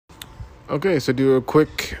Okay, so do a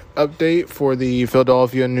quick update for the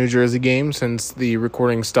Philadelphia New Jersey game since the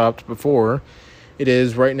recording stopped before. It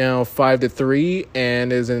is right now 5-3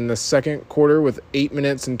 and is in the second quarter with 8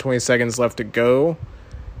 minutes and 20 seconds left to go.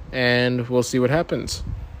 And we'll see what happens.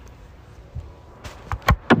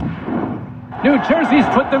 New Jersey's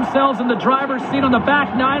put themselves in the driver's seat on the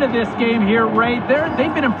back nine of this game here, Ray.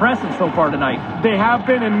 They've been impressive so far tonight. They have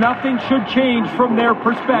been, and nothing should change from their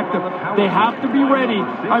perspective. They have to be ready.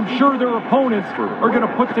 I'm sure their opponents are going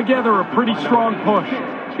to put together a pretty strong push.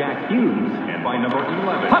 Jack Hughes, and by number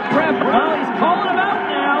 11. Puck grab. He's calling him out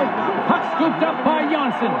now. Puck scooped up by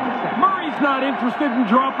Janssen. Murray's not interested in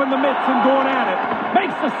dropping the mitts and going at it.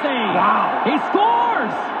 Makes the save. Wow. He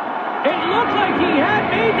scores. It looked like he had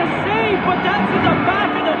made the save, but that's in the back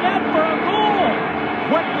of the net for a goal.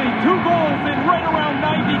 Quickly, 2 goals in right around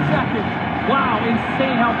 90 seconds. Wow,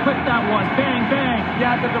 insane how quick that was. Bang, bang.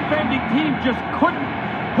 Yeah, the defending team just couldn't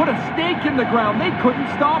put a stake in the ground. They couldn't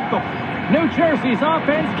stop them. New Jersey's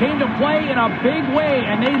offense came to play in a big way,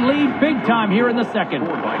 and they lead big time here in the second.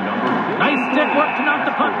 Nice stick work to knock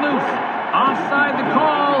the puck loose. Offside the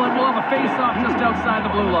call, and we'll have a face-off just outside the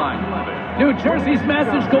blue line. New Jersey's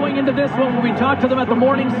message going into this one when we talked to them at the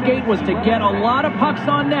morning skate was to get a lot of pucks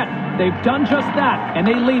on net. They've done just that, and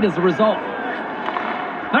they lead as a result.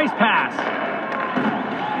 Nice pass.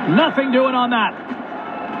 Nothing doing on that.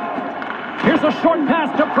 Here's a short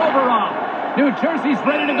pass to Provorov. New Jersey's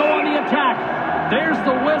ready to go on the attack. There's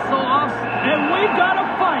the whistle off, and we've got a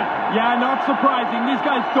fight. Yeah, not surprising. These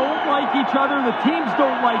guys don't like each other. The teams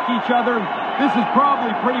don't like each other. This is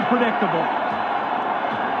probably pretty predictable.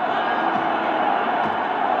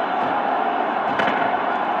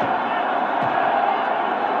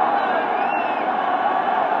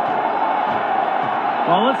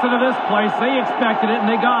 Well, listen to this place. They expected it,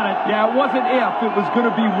 and they got it. Yeah, it wasn't if. It was going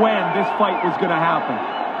to be when this fight was going to happen.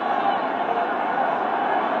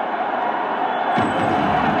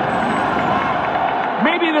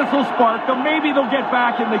 Maybe this will spark them. Maybe they'll get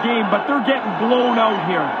back in the game, but they're getting blown out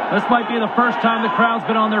here. This might be the first time the crowd's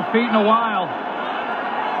been on their feet in a while.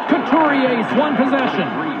 Couturier's one possession.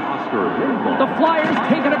 The Flyers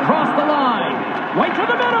take it across the line. Right to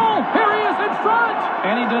the middle. Here he is in front.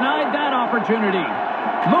 And he denied that opportunity.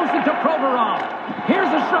 Moves it to Provorov. Here's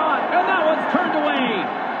a shot, and that one's turned away.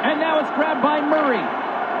 And now it's grabbed by Murray.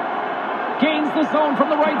 Gains the zone from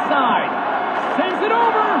the right side. Sends it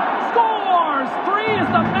over. Scores! 3 is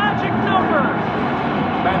the magic number.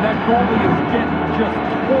 Man, that goalie is getting just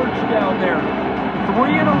torched down there.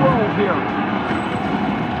 3 in a row here.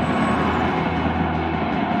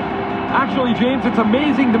 Actually, James, it's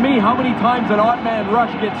amazing to me how many times an odd man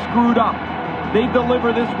rush gets screwed up. They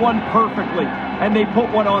deliver this one perfectly, and they put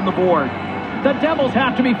one on the board. The Devils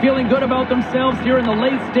have to be feeling good about themselves here in the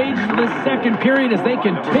late stages of this second period as they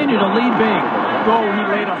continue to lead big. Oh, he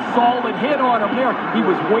laid a solid hit on him there. He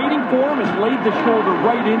was waiting for him and laid the shoulder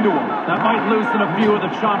right into him. That might loosen a few of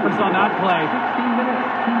the choppers on that play. 15 minutes,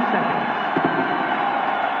 2 seconds.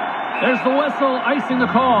 There's the whistle, icing the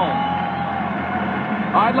call.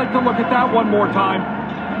 I'd like to look at that one more time.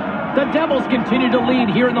 The Devils continue to lead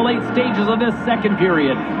here in the late stages of this second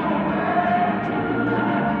period.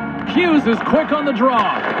 Hughes is quick on the draw.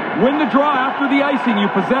 Win the draw after the icing. You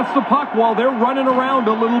possess the puck while they're running around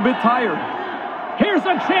a little bit tired. Here's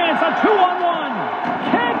a chance, a 2-on-1.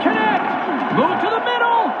 Can't connect. Move to the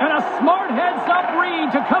middle, and a smart heads-up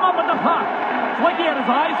read to come up with the puck. It's like he had his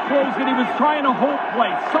eyes closed and he was trying to hope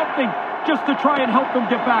play something just to try and help them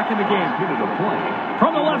get back in the game.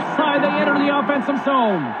 From the left side, they enter the offensive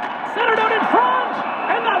zone. Centered out in front,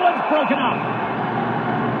 and that one's broken up.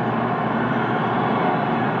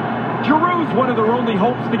 Giroux's one of their only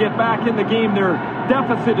hopes to get back in the game. Their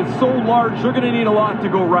deficit is so large, they're going to need a lot to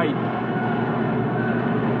go right.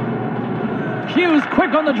 Hughes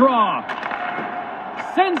quick on the draw.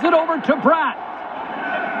 Sends it over to Bratt.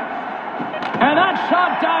 And that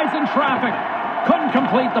shot dies in traffic. Couldn't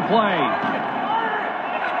complete the play.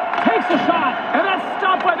 Takes a shot, and that's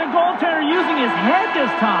stopped by the goaltender using his head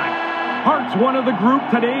this time. Hart's one of the group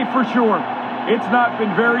today for sure. It's not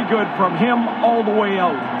been very good from him all the way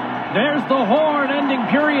out. There's the horn ending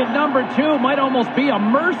period number 2. Might almost be a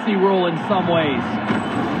mercy rule in some ways.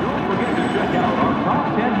 Don't forget to check out our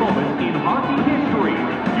top 10 moments in hockey history.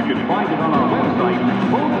 You can find it on our website,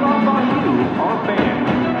 voted on by you, our fans.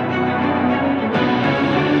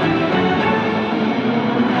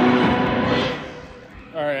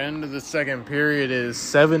 All right, end of the second period is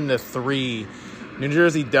 7-3. New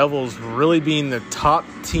Jersey Devils really being the top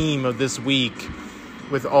team of this week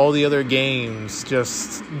with all the other games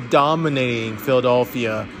just dominating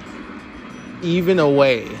Philadelphia, even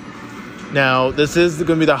away. Now, this is going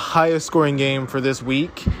to be the highest scoring game for this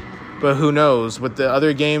week, but who knows? With the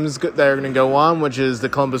other games that are going to go on, which is the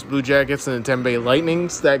Columbus Blue Jackets and the Tampa Bay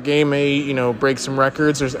Lightnings, that game may, break some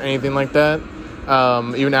records or anything like that.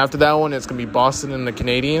 Even after that one, it's going to be Boston and the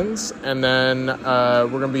Canadiens. And then we're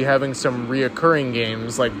going to be having some reoccurring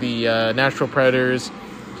games like the Nashville Predators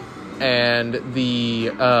and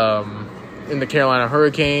the Carolina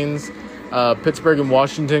Hurricanes. Pittsburgh and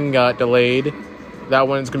Washington got delayed. That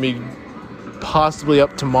one's going to be possibly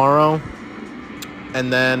up tomorrow.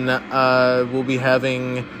 And then we'll be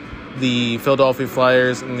having the Philadelphia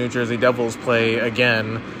Flyers and New Jersey Devils play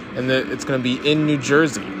again. And it's going to be in New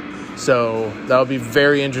Jersey. So that'll be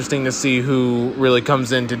very interesting to see who really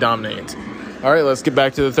comes in to dominate. All right, let's get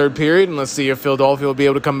back to the third period, and let's see if Philadelphia will be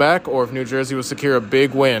able to come back or if New Jersey will secure a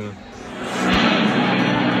big win.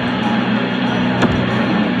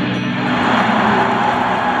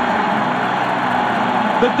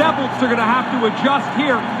 The Devils are going to have to adjust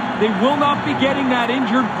here. They will not be getting that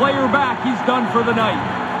injured player back. He's done for the night.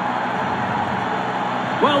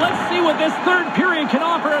 Well, let's see what this third period can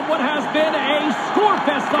offer and what has been a score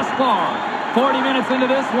fest thus far. 40 minutes into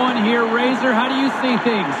this one here, Razor. How do you see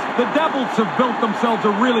things? The Devils have built themselves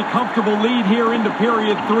a really comfortable lead here into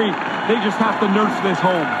period 3. They just have to nurse this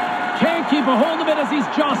home. Can't keep a hold of it as he's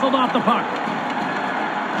jostled off the puck.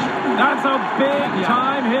 That's a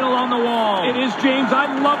big-time hit along the wall. It is, James. I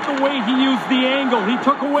love the way he used the angle. He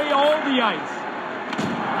took away all the ice.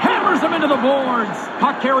 Hammers him into the boards.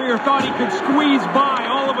 Puck carrier thought he could squeeze by.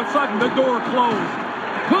 All of a sudden, the door closed.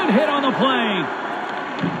 Good hit on the play.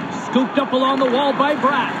 Scooped up along the wall by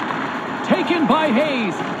Bratt. Taken by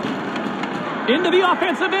Hayes. Into the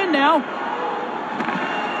offensive end now.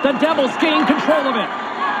 The Devils gain control of it.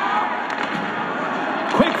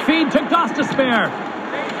 Quick feed to Gostisbehere.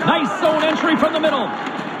 Nice zone entry from the middle.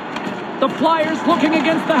 The Flyers looking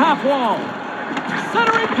against the half wall.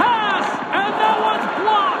 Centering pass, and that one's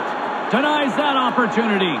blocked. Denies that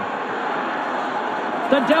opportunity.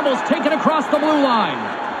 The Devils take it across the blue line.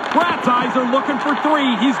 Bratt's eyes are looking for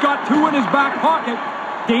 3. He's got 2 in his back pocket.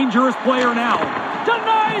 Dangerous player now.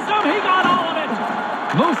 Denies him. He got all of it.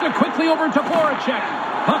 Moves it quickly over to Voracek.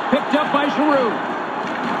 Puck picked up by Giroux.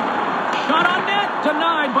 Shot on net.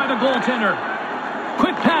 Denied by the goaltender.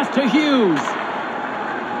 Quick pass to Hughes.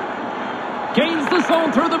 Gains the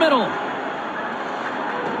zone through the middle.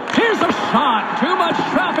 Here's a shot. Too much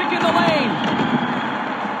traffic in the lane.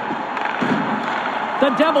 The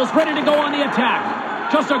Devils ready to go on the attack.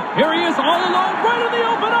 Here he is all alone right in the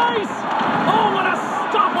open ice. Oh, what a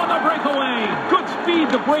stop on the breakaway. Good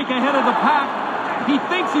speed to break ahead of the pack. He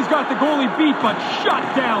thinks he's got the goalie beat, but shut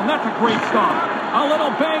down. That's a great stop. A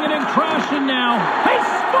little banging and crashing now. He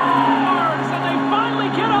scores! And they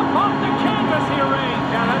finally get up off the canvas here, Ray.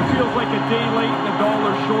 Yeah, that feels like a day late and a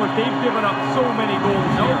dollar short. They've given up so many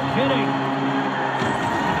goals No here. kidding.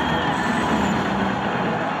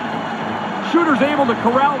 Shooter's able to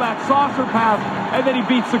corral that saucer pass, and then he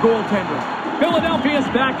beats the goaltender. Philadelphia's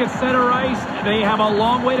back at center ice. They have a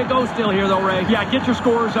long way to go still here, though, Ray. Yeah, get your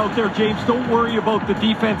scorers out there, James. Don't worry about the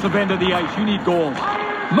defensive end of the ice. You need goals.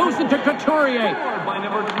 Moves it to Couturier.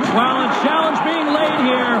 Well, a challenge being laid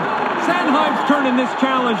here. Sanheim's turning this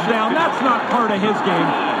challenge down. That's not part of his game.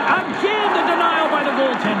 Again, the denial by the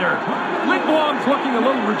goaltender. Lindblom's looking a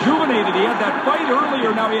little rejuvenated. He had that fight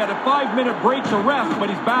earlier. Now he had a 5-minute break to rest, but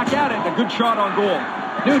he's back at it. A good shot on goal.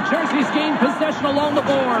 New Jersey's gained possession along the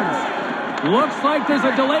boards. Looks like there's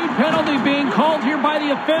a delayed penalty being called here by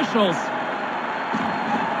the officials.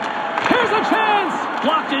 Here's a chance.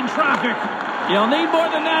 Blocked in traffic. You'll need more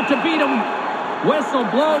than that to beat him. Whistle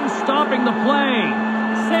blown, stopping the play.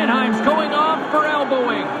 Sanheim's going off for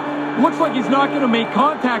elbowing. Looks like he's not going to make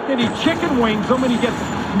contact. Then he chicken wings him and he gets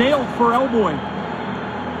nailed for elbowing.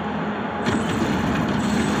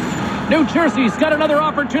 New Jersey's got another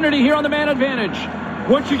opportunity here on the man advantage.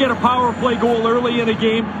 Once you get a power play goal early in a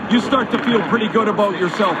game, you start to feel pretty good about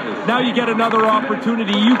yourself. Now you get another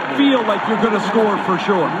opportunity. You feel like you're going to score for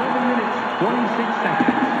sure. 11 minutes, 26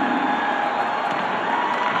 seconds.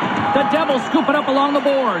 The Devils scoop it up along the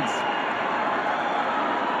boards.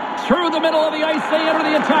 Through the middle of the ice, they enter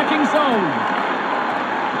the attacking zone.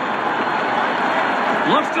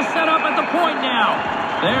 Looks to set up at the point now.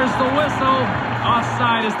 There's the whistle.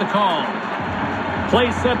 Offside is the call. Play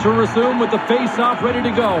set to resume with the face-off ready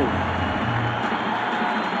to go.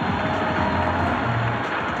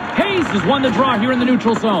 Hayes has won the draw here in the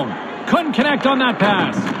neutral zone. Couldn't connect on that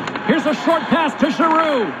pass. Here's a short pass to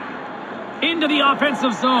Giroux. Into the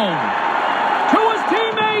offensive zone. To his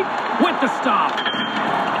teammate with the stop.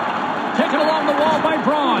 Taken along the wall by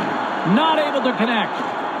Braun. Not able to connect.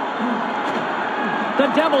 The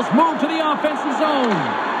Devils move to the offensive zone.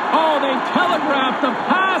 Oh, they telegraph the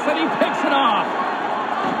pass, and he picks it off.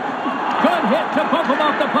 Good hit to bump him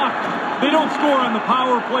off the puck. They don't score on the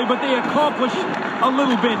power play, but they accomplish a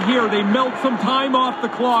little bit here. They melt some time off the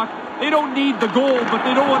clock. They don't need the goal, but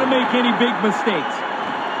they don't want to make any big mistakes.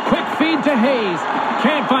 Quick feed to Hayes.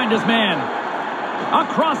 Can't find his man.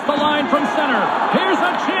 Across the line from center. Here's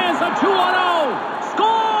a chance, a 2-on-0.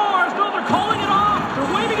 Scores! No, they're calling it off.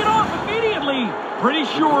 They're waving it off immediately. Pretty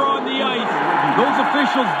sure on the ice. Those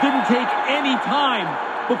officials didn't take any time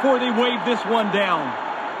before they waved this one down.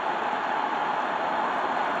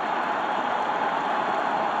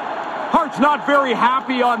 Hart's not very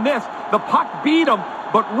happy on this. The puck beat him,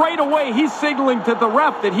 but right away he's signaling to the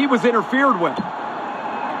ref that he was interfered with.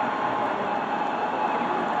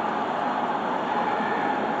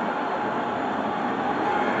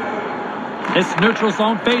 This neutral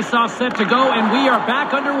zone face-off set to go, and we are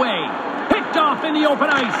back underway. Picked off in the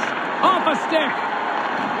open ice. Off a stick.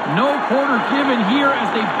 No quarter given here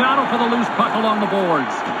as they battle for the loose puck along the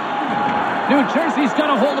boards. New Jersey's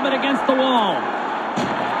got a hold of it against the wall.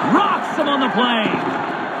 Rocks him on the play.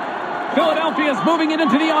 Philadelphia's moving it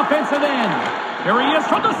into the offensive end. Here he is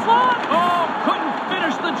from the slot. Oh, couldn't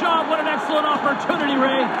finish the job. What an excellent opportunity,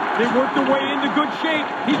 Ray. They worked their way into good shape.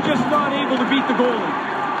 He's just not able to beat the goalie.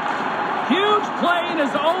 Huge play in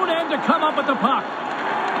his own end to come up with the puck.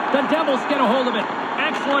 The Devils get a hold of it.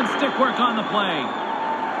 Excellent stick work on the play.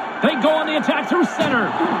 They go on the attack through center.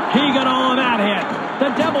 He got all of that hit.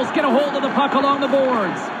 The Devils get a hold of the puck along the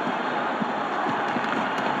boards.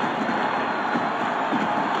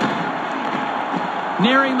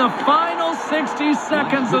 Nearing the final 60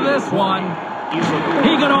 seconds of this one.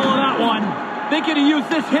 He got all of that one. They could have used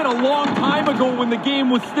this hit a long time ago when the game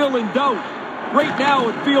was still in doubt. Right now,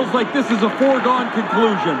 it feels like this is a foregone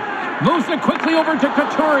conclusion. Moves it quickly over to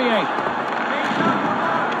Couturier.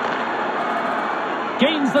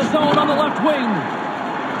 Gains the zone on the left wing.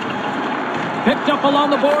 Picked up along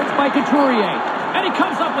the boards by Couturier. And he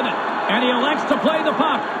comes up with it. And he elects to play the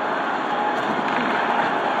puck.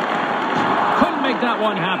 Couldn't make that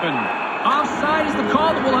one happen. Offside is the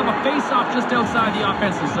call that will have a face-off just outside the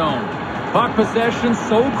offensive zone. Puck possession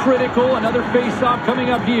so critical. Another face-off coming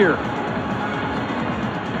up here.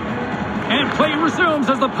 And play resumes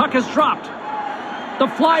as the puck is dropped. The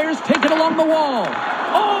Flyers take it along the wall.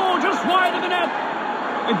 Oh, just wide of the net.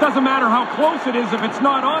 It doesn't matter how close it is. If it's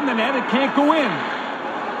not on the net, it can't go in.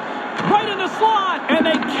 Right in the slot. And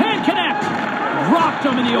they can't connect. Rocked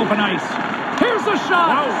him in the open ice. Here's the shot.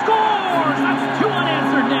 Wow. Scores. That's two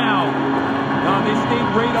unanswered now. No, they stayed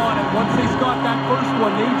right on it. Once they stopped that first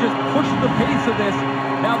one, they just pushed the pace of this.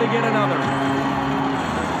 Now they get another.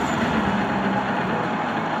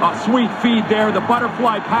 A sweet feed there. The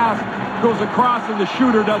butterfly pass goes across and the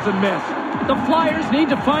shooter doesn't miss. The Flyers need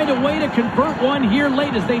to find a way to convert one here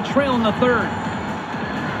late as they trail in the third.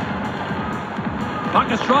 Puck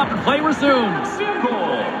is dropped and play resumes.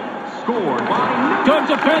 Goal. Scored by... Good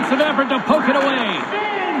defensive effort to poke it away.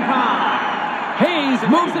 Hayes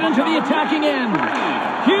moves it into the attacking end.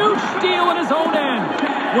 Huge steal in his own end.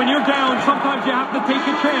 When you're down, sometimes you have to take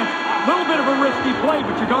a chance. A little bit of a risky play,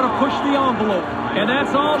 but you got to push the envelope. And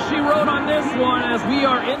that's all she wrote on this one as we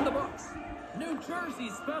are in the books. New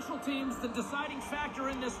Jersey's special teams, the deciding factor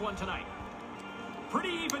in this one tonight. Pretty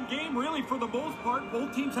even game, really, for the most part.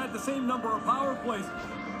 Both teams had the same number of power plays.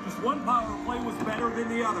 Just one power play was better than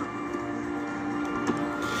the other.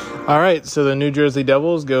 All right, so the New Jersey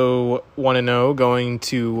Devils go 1-0, going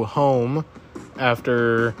to home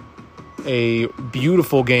after a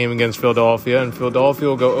beautiful game against Philadelphia, and Philadelphia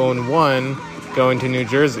will go 0-1 going to New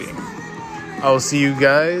Jersey. I'll see you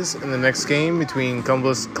guys in the next game between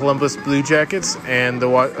Columbus Blue Jackets and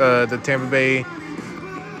the Tampa Bay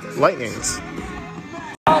Lightnings.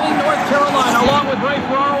 North Carolina, along with Ray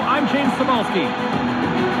Ferraro, I'm James Cebulski.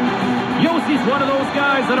 Yossi's one of those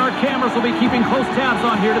guys that our cameras will be keeping close tabs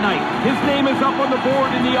on here tonight. His name is up on the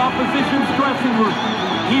board in the opposition's dressing room.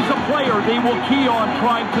 He's a player they will key on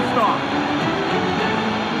trying to stop.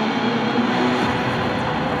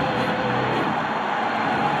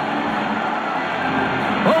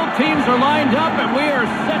 Both teams are lined up, and we are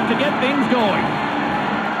set to get things going.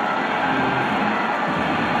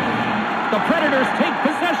 The Predators take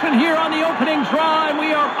possession here on the opening drive.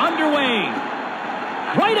 We are underway.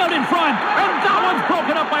 Right out in front, and that one's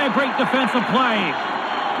broken up by a great defensive play.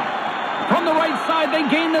 From the right side, they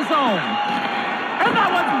gain the zone. And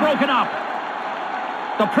that one's broken up.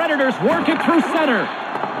 The Predators work it through center.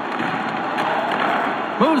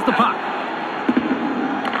 Moves the puck.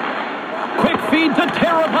 Quick feed to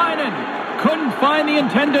Teravainen. Couldn't find the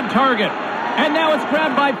intended target. And now it's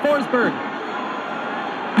grabbed by Forsberg.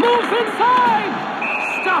 Moves inside.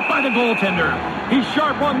 Stopped by the goaltender. He's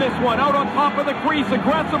sharp on this one. Out on top of the crease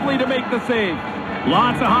aggressively to make the save.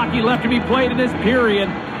 Lots of hockey left to be played in this period.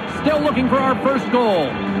 Still looking for our first goal.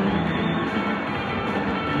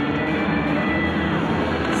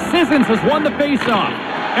 Sissons has won the faceoff.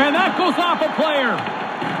 And that goes off a player.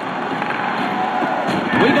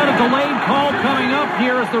 We got a delayed call coming up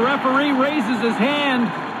here as the referee raises his hand.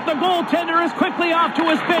 The goaltender is quickly off to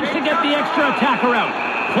his bench to get the extra attacker out.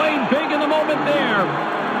 Played big in the moment there.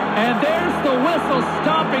 And there's the whistle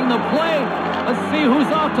stopping the play. Let's see who's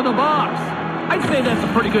off to the box. I'd say that's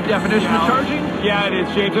a pretty good definition of charging. Yeah, it is,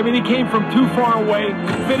 James. I mean, he came from too far away,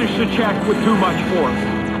 finished the check with too much force.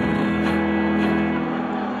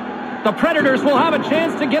 The Predators will have a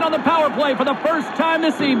chance to get on the power play for the first time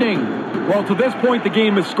this evening. Well, to this point, the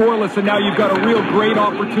game is scoreless, and now you've got a real great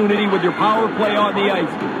opportunity with your power play on the ice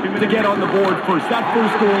to get on the board first. That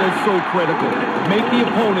first goal is so critical. Make the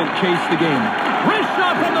opponent chase the game. Wrist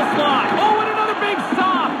shot from the slot. Oh, and another big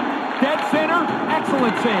stop. Dead center,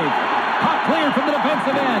 excellent save. Puck cleared from the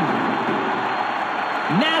defensive end.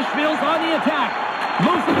 Nashville's on the attack.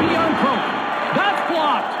 Moves it beyond Croak. That's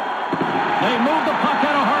blocked. They move the puck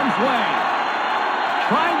out of harm's way.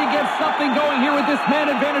 Trying to get something going here with this man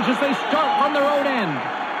advantage as they start from their own end.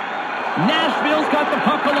 Nashville's got the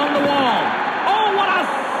puck along the wall. Oh, what a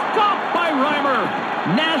stop by Reimer.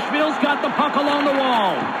 Nashville's got the puck along the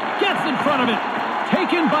wall. Gets in front of it.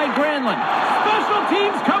 Taken by Granlund. Special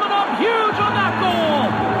teams coming up huge on that goal.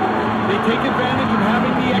 They take advantage of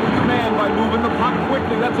having the extra man by moving the puck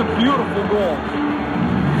quickly. That's a beautiful goal.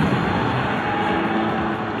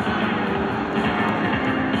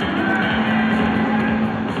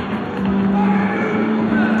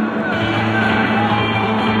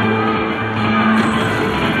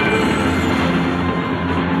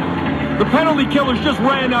 The penalty killers just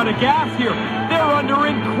ran out of gas here. They're under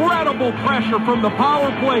incredible pressure from the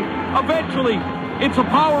power play. Eventually, it's a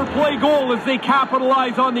power play goal as they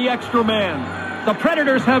capitalize on the extra man. The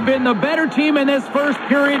Predators have been the better team in this first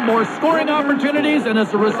period. More scoring opportunities, and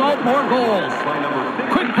as a result, more goals.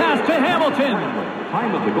 Quick pass to Hamilton.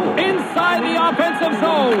 Inside the offensive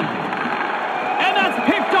zone. And that's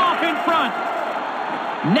picked off in front.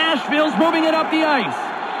 Nashville's moving it up the ice.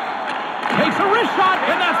 Takes a wrist shot,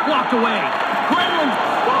 and that's blocked away. Granlund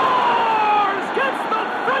scores! Gets the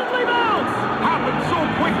friendly bounce! Happens so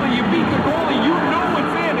quickly, you beat the goalie, you know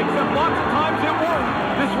it's in, except lots of times it won't.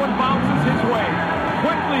 This one bounces his way.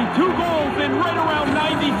 Quickly, 2 goals in right around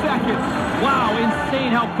 90 seconds. Wow,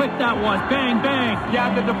 insane how quick that was. Bang, bang.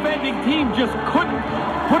 Yeah, the defending team just couldn't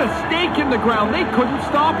put a stake in the ground. They couldn't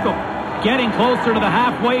stop them. Getting closer to the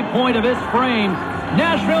halfway point of this frame.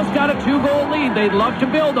 Nashville's got a 2-goal lead. They'd love to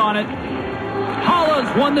build on it. Halla's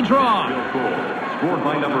won the draw.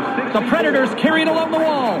 The Predators carried along the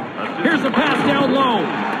wall. Here's a pass down low.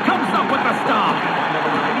 Comes up with the stop.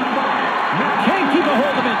 Can't keep a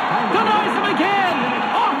hold of it. Denies him again.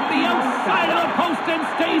 Off the outside of the post and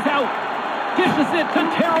stays out. Dishes it to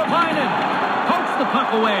Teravainen. Pokes the puck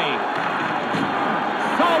away.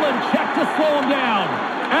 Solid check to slow him down.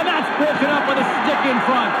 And that's broken up with a stick in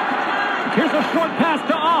front. Here's a short pass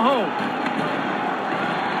to Aho.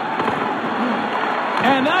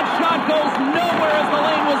 And that shot goes nowhere as the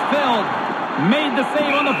lane was filled. Made the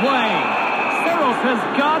save on the play. Saros has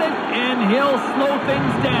got it, and he'll slow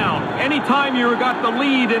things down. Anytime you've got the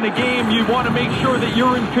lead in a game, you want to make sure that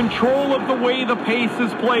you're in control of the way the pace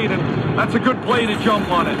is played, and that's a good play to jump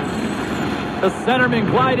on it. The centermen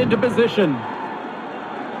glide into position.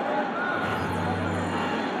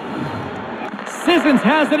 Sissons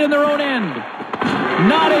has it in their own end.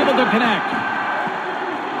 Not able to connect.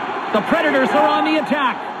 The Predators are on the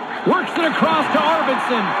attack. Works it across to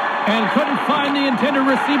Arvidsson. And couldn't find the intended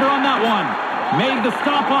receiver on that one. Made the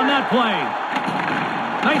stop on that play.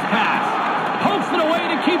 Nice pass. Pokes it away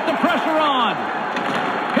to keep the pressure on.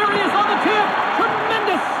 Here he is on the tip.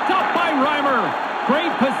 Tremendous stop by Reimer.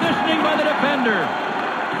 Great positioning by the defender.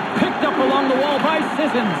 Picked up along the wall by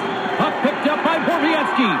Sissons. Puck picked up by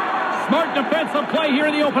Borowiecki. Smart defensive play here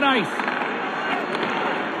in the open ice.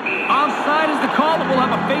 Offside is the call, but we'll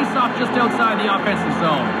have a face-off just outside the offensive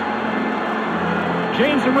zone.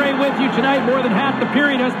 James and Ray with you tonight. More than half the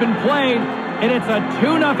period has been played, and it's a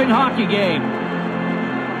 2-0 hockey game.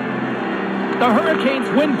 The Hurricanes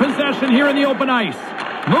win possession here in the open ice.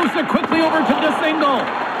 Moves it quickly over to DeSingle.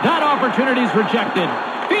 That opportunity is rejected.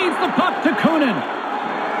 Feeds the puck to Kunin.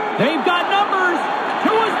 They've got numbers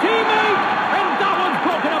to his teammate, and that one's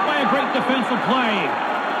broken up by a great defensive play.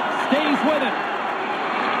 Stays with it.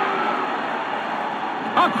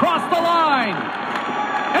 Across the line.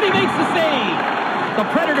 And he makes the save. The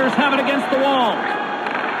Predators have it against the wall.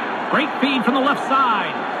 Great feed from the left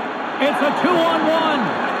side. It's a 2-on-1.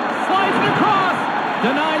 Slides it across.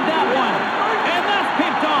 Denied that one. And that's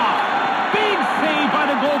picked off. Big save by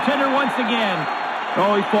the goaltender once again.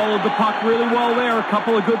 Oh, he followed the puck really well there. A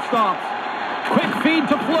couple of good stops. Quick feed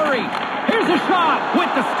to Fleury. Here's a shot with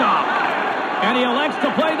the stop. And he elects to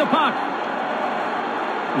play the puck.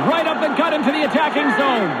 Right up the gut into the attacking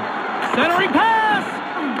zone. Centering pass.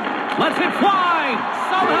 Lets it fly.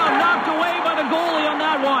 Somehow knocked away by the goalie on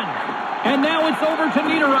that one. And now it's over to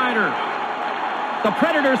Niederreiter. The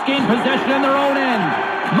Predators gain possession in their own end.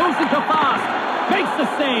 Moves it to Fast. Makes the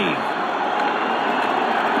save.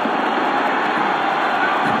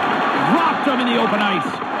 Rocked him in the open ice.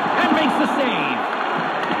 And makes the save.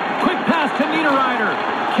 Quick pass to Niederreiter.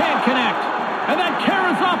 Can't connect. And that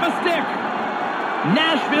carries off a stick.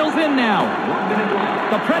 Nashville's in now.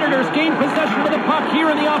 The Predators gain possession of the puck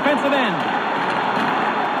here in the offensive end.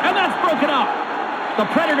 And that's broken up. The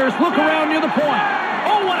Predators look around near the point.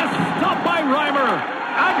 Oh, what a stop by Reimer.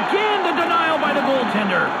 Again, the denial by the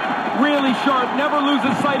goaltender. Really sharp. Never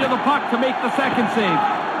loses sight of the puck to make the second save.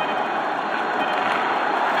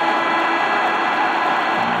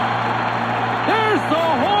 There's the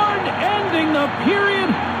horn ending the period.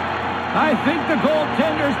 I think the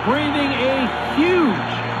goaltender's breathing a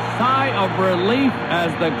huge sigh of relief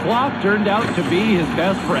as the clock turned out to be his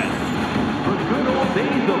best friend. The good old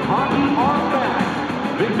days of hockey are back.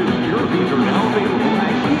 Vintage jerseys are now available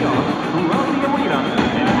at kiosks throughout the arena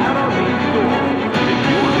and at our main store. It's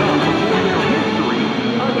yours up before their history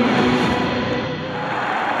again.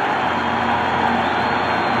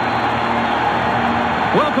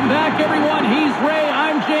 Welcome back, everyone. He's Ray.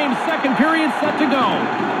 I'm James. Second period set to go.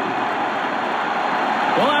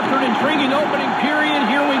 Well, after an intriguing opening period,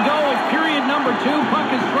 here we go. It's period number 2.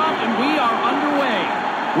 Puck is dropped, and we are underway.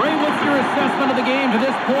 Ray, what's your assessment of the game to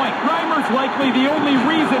this point? Reimer's likely the only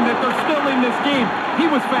reason that they're still in this game. He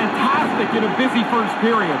was fantastic in a busy first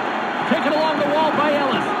period. Taken along the wall by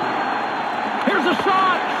Ellis. Here's a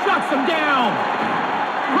shot. Shuts him down.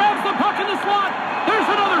 Grabs the puck in the slot. There's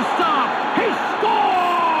another stop. He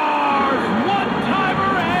scores!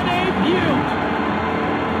 One-timer and a beaut.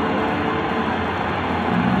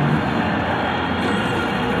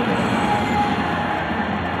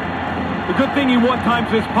 The good thing he one-times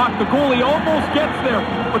his puck. The goalie almost gets there,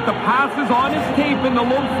 but the pass is on his tape in the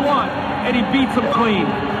low slot, and he beats him clean.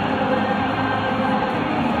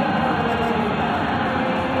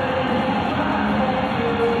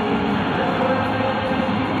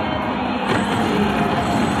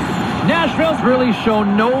 Nashville's really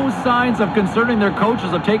shown no signs of concerning their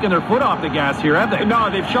coaches of taking their foot off the gas here, have they? No,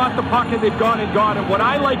 they've shot the puck and they've gone and got it. What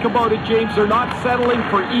I like about it, James, they're not settling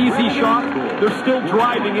for easy shots. They're still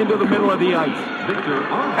driving into the middle of the ice.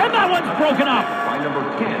 And that one's broken up. By number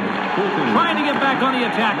 10, Trying to get back on the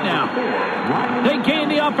attack now. They gain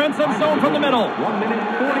the offensive zone from the middle. 1 minute,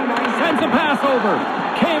 49 Sends a pass over.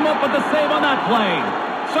 Came up with the save on that play.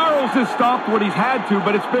 Saros has stopped what he's had to,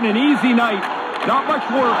 but it's been an easy night. Not much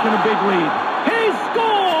work and a big lead. He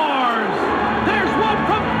scores! There's one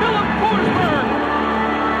from Philip Forsberg.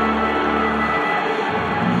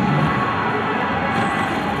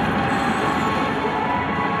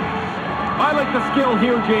 I like the skill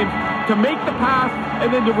here, James, to make the pass and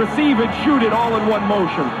then to receive it, shoot it all in one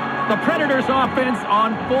motion. The Predators' offense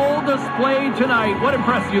on full display tonight. What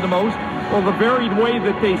impressed you the most? Well, the varied way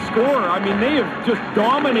that they score. I mean, they have just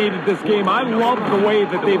dominated this game. I love the way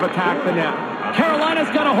that they've attacked the net. Carolina's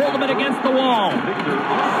got a hold of it against the wall.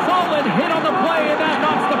 Solid hit on the play, and that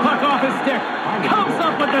knocks the puck off his stick. Comes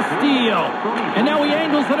up with the steal. And now he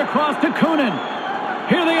angles it across to Kunin.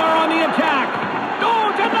 Here they are on the attack.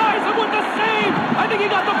 Oh, denies him with the save. I think he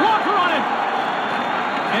got the blocker on it.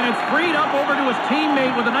 And it's freed up over to his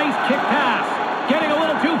teammate with a nice kick pass. Getting a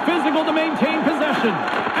little too physical to maintain possession.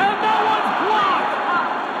 And that one's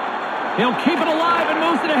blocked. He'll keep it alive and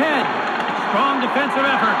moves it ahead. Strong defensive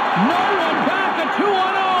effort. No one back, a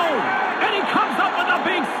 2-on-0. And he comes up with a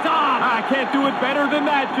big stop. I can't do it better than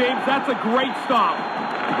that, James. That's a great stop.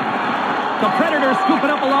 The Predators scoop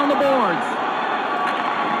it up along the boards.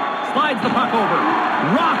 Slides the puck over.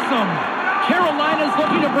 Rocks him. Carolina's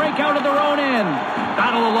looking to break out of their own end.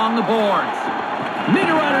 Battle along the boards.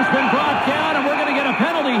 Niederreiter's been brought down, and we're going to get a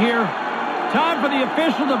penalty here. Time for the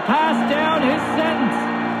official to pass down his sentence.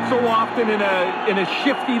 So often in a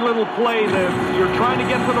shifty little play that you're trying to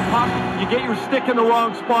get to the puck, you get your stick in the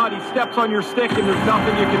wrong spot, he steps on your stick, and there's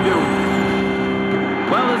nothing you can do.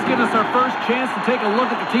 Well, this gives us our first chance to take a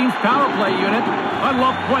look at the team's power play unit. I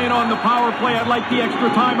love playing on the power play. I like the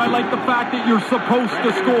extra time. I like the fact that you're supposed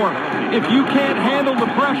to score. If you can't handle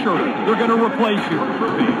the pressure, they're going to replace you.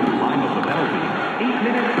 Time of the penalty, 8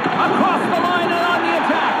 minutes. Across the line and on the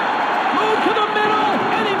attack. Move to the middle,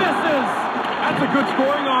 and he misses. That's a good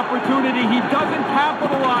scoring opportunity. He doesn't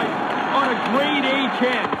capitalize on a grade A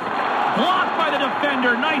chance. Blocked by the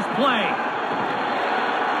defender. Nice play.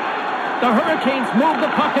 The Hurricanes move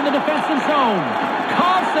the puck in the defensive zone.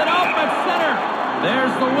 Coughs it up at center.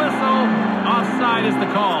 There's the whistle. Offside is the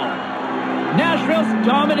call. Nashville's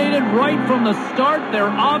dominated right from the start. Their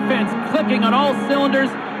offense clicking on all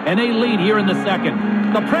cylinders, and they lead here in the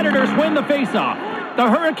second. The Predators win the faceoff. The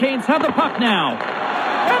Hurricanes have the puck now.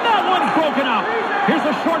 And that one's broken up. Here's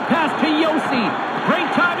a short pass to Yossi. Great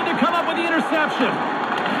timing to come up with the interception.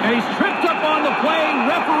 And he's tripped up on the play.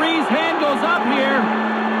 Referee's hand goes up here.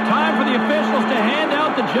 Time for the officials to hand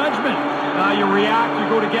out the judgment. You react, you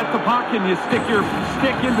go to get the puck, and you stick your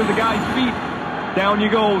stick into the guy's feet. Down you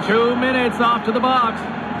go. 2 minutes off to the box.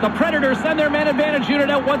 The Predators send their man advantage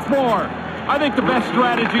unit out once more. I think the best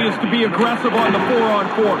strategy is to be aggressive on the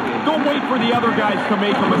 4-on-4. Don't wait for the other guys to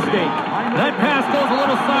make a mistake. That pass goes a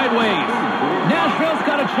little sideways. Nashville's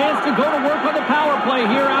got a chance to go to work on the power play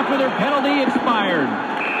here after their penalty expired.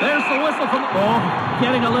 There's the whistle from... Oh,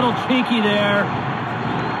 getting a little cheeky there.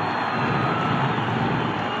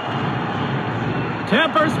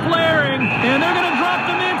 Tempers flaring, and they're going to drop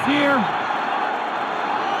the mitts here.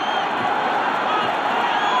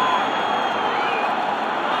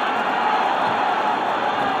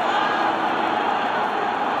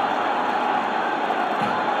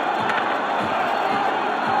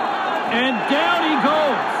 And down he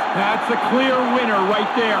goes. That's a clear winner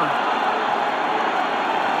right there.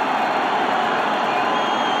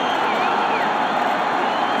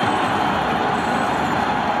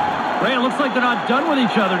 Ray, it looks like they're not done with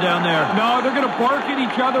each other down there. No, they're going to bark at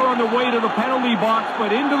each other on the way to the penalty box, but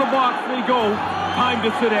into the box they go. Time to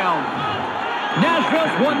sit down.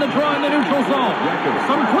 Nashville's won the draw in the neutral zone.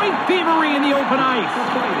 Some great thievery in the open ice.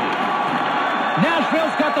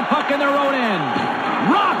 Nashville's got the puck in their own end.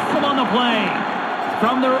 Rocks them on the play.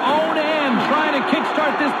 From their own end, trying to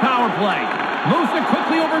kickstart this power play. Moves it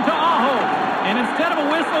quickly over to Aho. And instead of a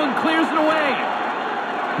whistle, it clears it away.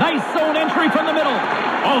 Nice zone entry from the middle.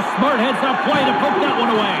 Oh, smart heads-up play to poke that one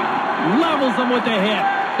away. Levels them with the hit.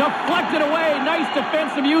 Deflected away. Nice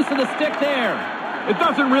defensive use of the stick there. It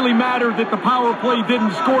doesn't really matter that the power play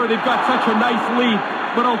didn't score. They've got such a nice lead.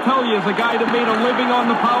 But I'll tell you, as a guy that made a living on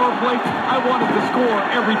the power play, I wanted to score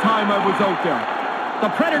every time I was out there. The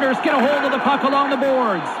Predators get a hold of the puck along the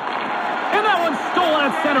boards. And that one's stolen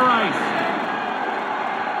at center ice.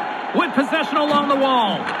 With possession along the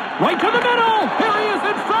wall. Right to the middle. Here he is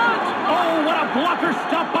in front. Oh, what a blocker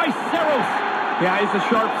stop by Saros. Yeah, it's a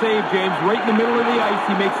sharp save, James. Right in the middle of the ice,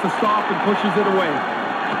 he makes the stop and pushes it away.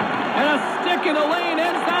 And a stick in the lane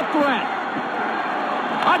ends that threat.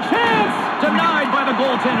 A chance. Denied by the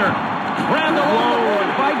goaltender. Grabbed along the board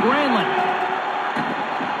by Granlund.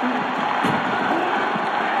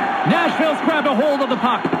 Nashville's grabbed a hold of the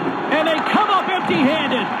puck. And they come up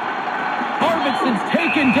empty-handed. Arvidsson's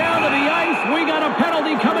taken down to the ice. We got a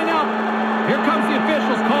penalty coming up. Here comes the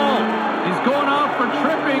official's call. He's going off for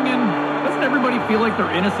tripping, and doesn't everybody feel like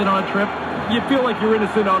they're innocent on a trip? You feel like you're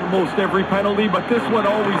innocent on most every penalty, but this one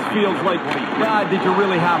always feels like, God, did you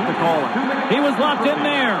really have to call it? He was locked in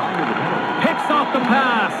there. Picks off the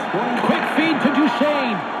pass. Quick feed to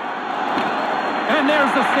Duchesne. And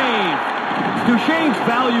there's the save. Duchesne's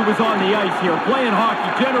value was on the ice here, playing hockey,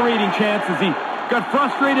 generating chances. He got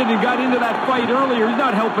frustrated and got into that fight earlier. He's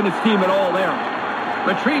not helping his team at all there.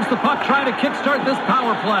 Retrieves the puck, trying to kickstart this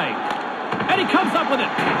power play. And he comes up with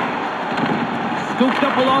it. Scooped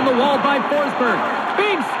up along the wall by Forsberg.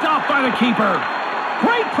 Being stopped by the keeper.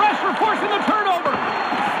 Great pressure, forcing the turnover.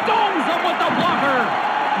 Stones him with the blocker.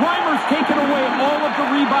 Reimer's taken away all of the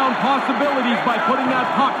rebound possibilities by putting that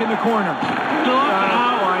puck in the corner.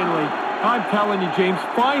 Finally. I'm telling you, James,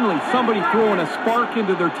 finally somebody throwing a spark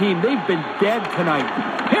into their team. They've been dead tonight.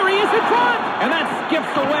 Here he is in front, and that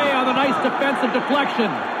skips away on a nice defensive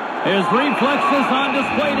deflection. His reflexes on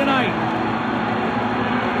display tonight.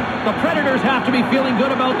 The Predators have to be feeling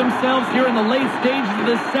good about themselves here in the late stages of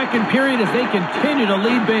this second period as they continue to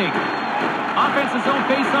lead big. Offensive zone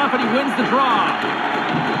face-off, and he wins the draw.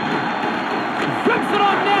 Flips it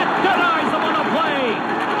on net, denies him on the play.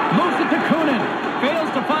 Moves it to Kunin.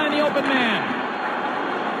 Fails to find the open man.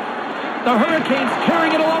 The Hurricanes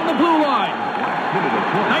carrying it along the blue line.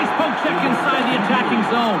 Nice poke check inside the attacking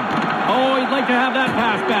zone. Oh, he'd like to have that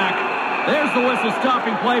pass back. There's the whistle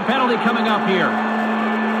stopping play. Penalty coming up here.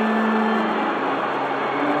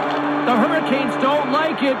 The Hurricanes don't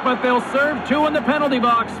like it, but they'll serve two in the penalty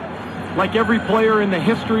box. Like every player in the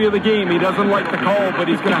history of the game, he doesn't like the call, but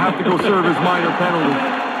he's going to have to go serve his minor penalty.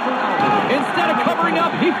 Instead of covering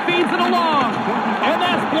up, he feeds it along. And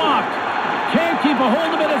that's blocked. Can't keep a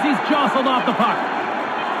hold of it as he's jostled off the puck.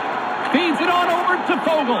 Feeds it on over to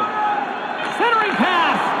Fogle. Centering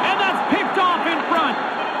pass, and that's picked off in front.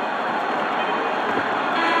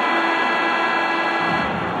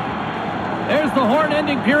 There's the horn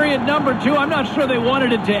ending period number 2. I'm not sure they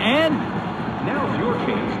wanted it to end. Now's your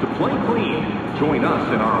chance to play clean. Join us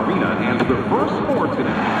in our arena as the first sports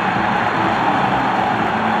event.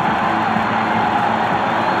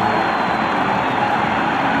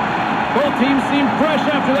 Both teams seem fresh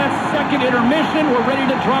after that second intermission. We're ready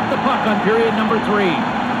to drop the puck on period number 3.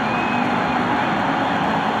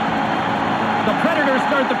 The Predators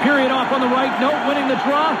start the period off on the right note, winning the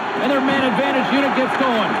draw, and their man advantage unit gets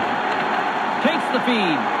going. Takes the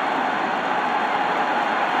feed.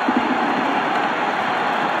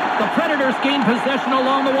 The Predators gain possession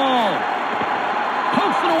along the wall.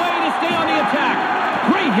 Pokes it away to stay on the attack.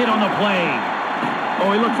 Great hit on the play.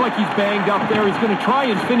 Oh, he looks like he's banged up there. He's going to try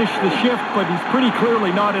and finish the shift, but he's pretty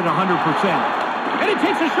clearly not at 100%. And he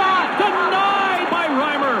takes a shot. Denied by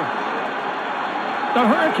Reimer. The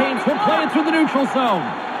Hurricanes will play it through the neutral zone.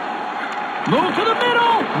 Move to the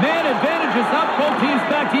middle. Man advantage is up. Both teams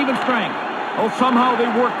back to even strength. Oh, somehow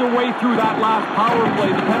they worked their way through that last power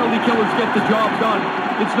play. The penalty killers get the job done.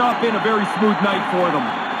 It's not been a very smooth night for them.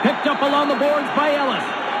 Picked up along the boards by Ellis.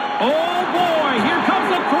 Oh, boy. Here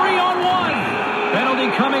comes a 3-on-1.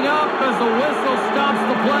 Penalty coming up as the whistle stops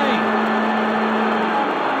the play.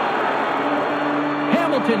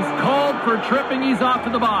 Hamilton's called for tripping. He's off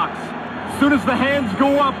to the box. As soon as the hands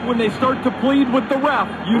go up when they start to plead with the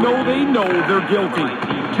ref, you know they're guilty.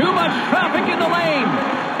 Too much traffic in the lane.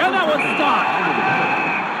 And that was stopped.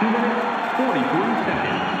 2 minutes, 43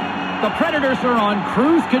 seconds. The Predators are on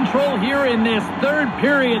cruise control here in this third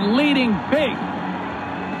period, leading big.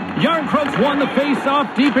 Yarncroke's won the face-off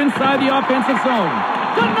deep inside the offensive zone.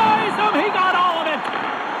 Denies him. He got all of it.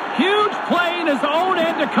 Huge play in his own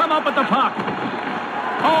end to come up with the puck.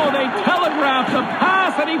 Oh, they telegraph the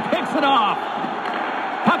pass, and he picks it off.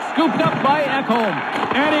 Puck scooped up by Ekholm.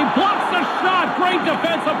 And he blocks the shot. Great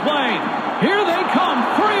defensive play. Here they come.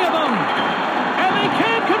 3 of them. And they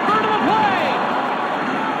can't convert the play.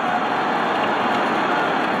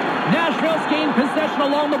 Nashville's gained possession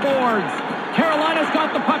along the boards. Carolina's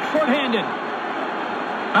got the puck shorthanded.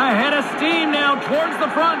 Ahead of steam now towards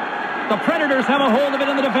the front. The Predators have a hold of it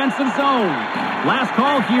in the defensive zone. Last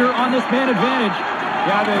call here on this man advantage.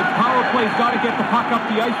 Yeah, the power play's got to get the puck up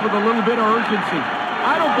the ice with a little bit of urgency.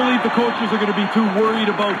 I don't believe the coaches are going to be too worried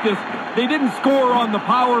about this. They didn't score on the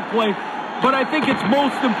power play, but I think it's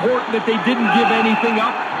most important that they didn't give anything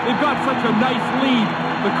up. They've got such a nice lead.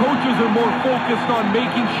 The coaches are more focused on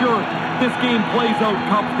making sure this game plays out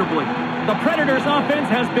comfortably. The Predators' offense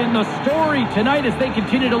has been the story tonight as they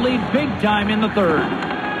continue to lead big time in the third.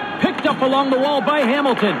 Picked up along the wall by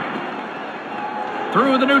Hamilton.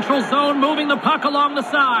 Through the neutral zone, moving the puck along the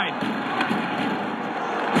side.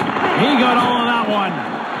 He got all of that one.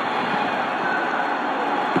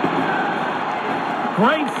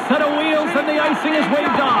 Great set of wheels, and the icing is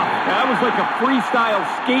waved off. That was like a freestyle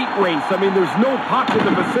skate race. I mean, there's no puck in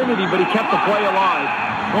the vicinity, but he kept the play alive.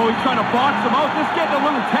 Oh, he's trying to box him out. This is getting a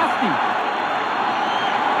little testy.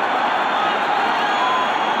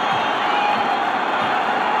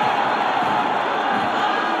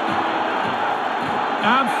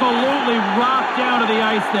 Absolutely rocked down to the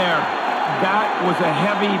ice there. That was a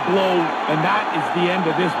heavy blow, and that is the end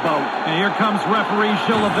of this bout. And here comes referee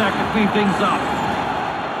Gilevec to clean things up.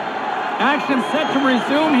 Action set to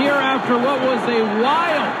resume here after what was a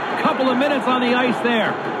wild couple of minutes on the ice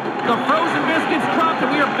there. The frozen biscuits dropped, and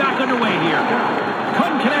we are back underway here.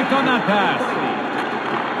 Couldn't connect on that pass.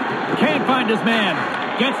 Can't find his man.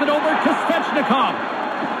 Gets it over to Svechnikov.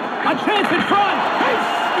 A chance in front. He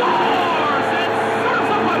scores and serves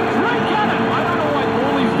up a drink at it. I don't know why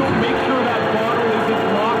goalies don't make sure that bottle isn't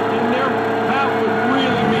locked in there. That would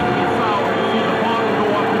really make me sour to see the bottle go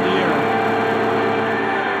up in the air.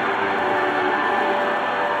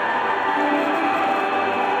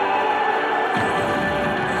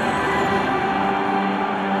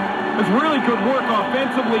 It's really good work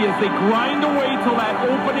offensively as they grind away till that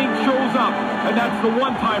opening shows up. And that's the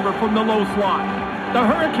one-timer from the low slot. The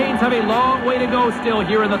Hurricanes have a long way to go still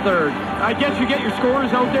here in the third. I guess you get your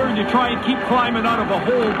scorers out there and you try and keep climbing out of a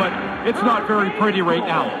hole, but it's not very pretty right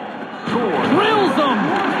now. Drills them!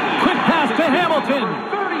 Quick pass to Hamilton.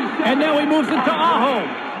 And now he moves into Aho.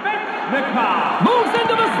 Moves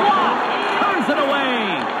into the slot. Turns it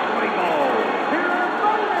away.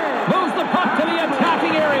 Moves the puck to the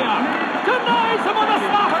attacking area. Denies him on the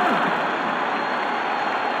stopper.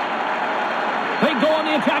 They go on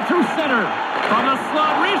the attack through center. From the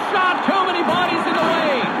slot, wrist shot, too many bodies in the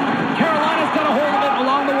way. Carolina's got a hold of it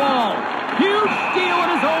along the wall. Huge steal at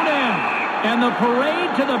his own end. And the parade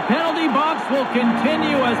to the penalty box will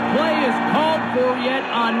continue as play is called for yet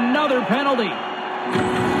another penalty.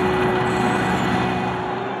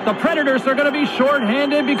 The Predators are going to be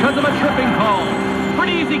shorthanded because of a tripping call.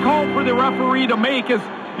 Pretty easy call for the referee to make as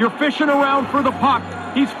you're fishing around for the puck.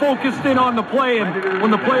 He's focused in on the play, and when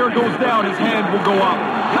the player goes down, his hand will go up.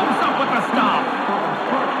 Comes up with a stop.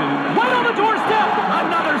 Right on the doorstep.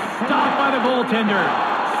 Another stop by the goaltender.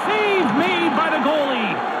 Save made by the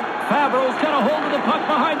goalie. Fabro's got a hold of the puck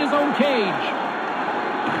behind his own cage.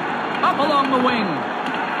 Up along the wing.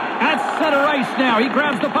 At center ice now. He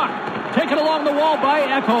grabs the puck. Taken along the wall by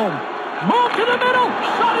Ekholm. Move to the middle.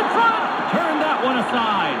 Shot in front. Turn that one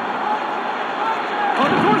aside. On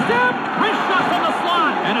the doorstep. Wrist shot from the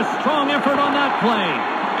slot. And a strong effort on that play.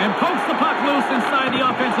 And pokes the puck loose inside the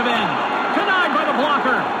offensive end. Denied by the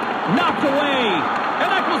blocker. Knocked away. And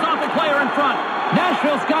that goes off the player in front.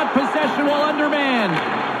 Nashville's got possession while undermanned.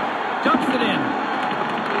 Dumps it in.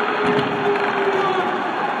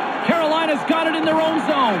 Carolina's got it in their own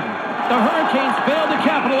zone. The Hurricanes failed to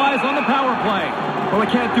capitalize on the power play. Well, they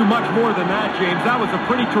can't do much more than that, James. That was a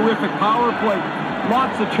pretty terrific power play.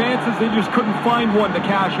 Lots of chances. They just couldn't find one to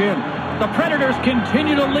cash in. The Predators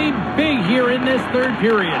continue to lead big here in this third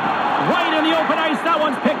period. Right in the open ice, that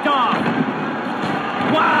one's picked off.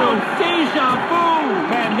 Wow, deja vu.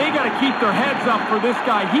 Man, they got to keep their heads up for this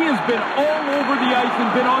guy. He has been all over the ice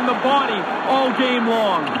and been on the body all game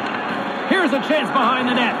long. Here's a chance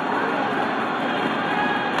behind the net.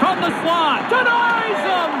 From the slot, denies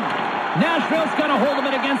him! Nashville's got a hold of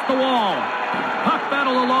it against the wall. Puck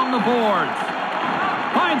battle along the boards.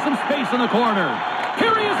 Finds some space in the corner.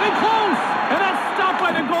 Here he is in close! And that's stopped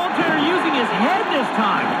by the goaltender using his head this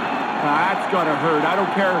time. That's got to hurt. I don't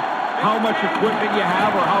care how much equipment you have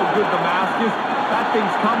or how good the mask is. That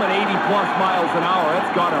thing's coming 80-plus miles an hour.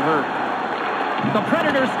 That's got to hurt. The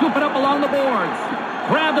Predators scoop it up along the boards.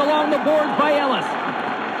 Grabbed along the boards by Ellis.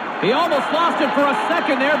 He almost lost it for a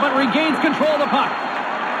second there, but regains control of the puck.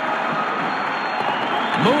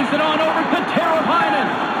 Moves it on over to Teravainen.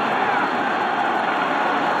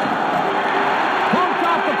 Pumped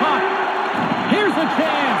off the puck. Here's a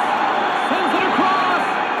chance. Sends it across.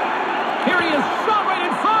 Here he is, shot right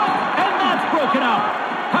in front, and that's broken up.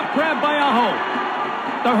 Puck grabbed by Aho.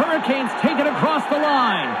 The Hurricanes take it across the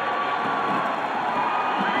line.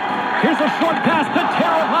 Here's a short pass to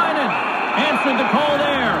Teravainen. Answered the call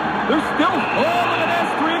there. There's still... Oh, look at this.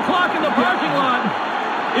 3 o'clock in the parking lot.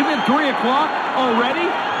 Is it 3 o'clock already?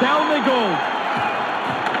 Down they go.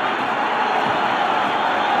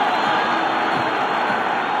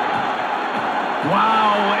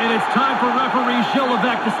 Wow, and it's time for referee Gilles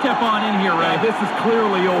Levesque to step on in here, Ray. This is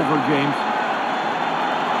clearly over, James.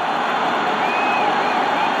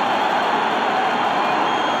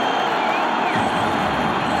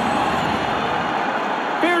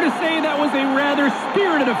 Was a rather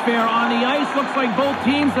spirited affair on the ice. Looks like both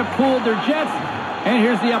teams have cooled their jets. And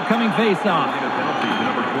here's the upcoming face-off.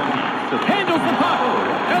 Handles the puck.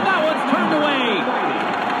 And that one's turned away.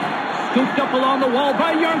 Scooped up along the wall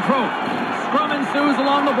by Jarnkrok. Scrum ensues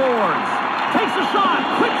along the boards. Takes a shot.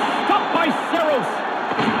 Quick stop by Saros.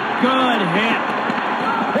 Good hit.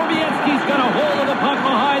 Borowiecki's got a hold of the puck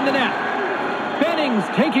behind the net. Bennings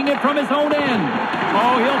taking it from his own end.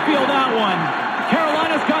 Oh, he'll feel that one.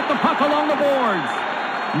 Carolina's got the puck along the boards.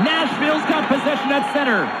 Nashville's got possession at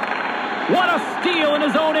center. What a steal in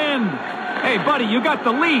his own end. Hey, buddy, you got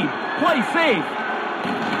the lead. Play safe.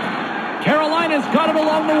 Carolina's got it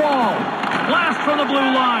along the wall. Blast from the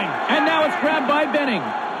blue line. And now it's grabbed by Benning.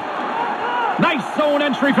 Nice zone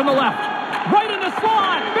entry from the left. Right in the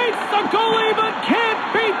slot. Beats the goalie, but can't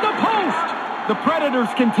beat the post. The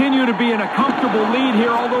Predators continue to be in a comfortable lead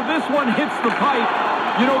here, although this one hits the pipe.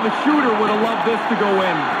 You know, the shooter would have loved this to go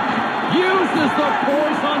in. Uses the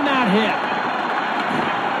force on that hit.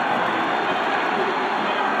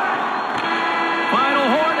 Final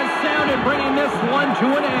horn is sounded, bringing this one to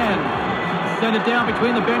an end. Send it down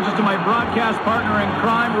between the benches to my broadcast partner in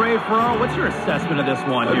crime, Ray Ferraro. What's your assessment of this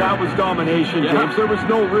one here? That was domination, James. There was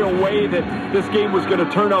no real way that this game was going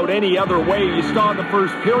to turn out any other way. You saw in the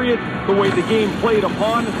first period the way the game played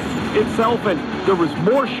upon itself, and there was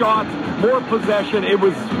more shots, more possession. It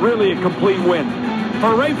was really a complete win.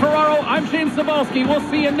 For Ray Ferraro, I'm James Cybulski. We'll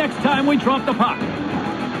see you next time we drop the puck.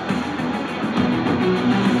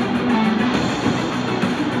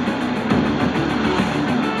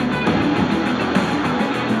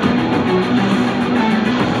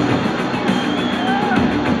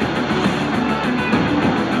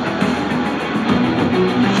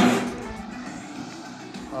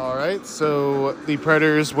 now the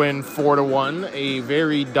Predators win 4-1, a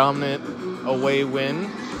very dominant away win.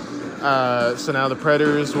 So now the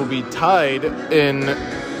Predators will be tied in...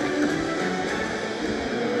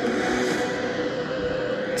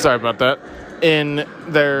 Sorry about that. In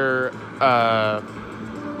their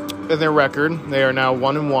record, they are now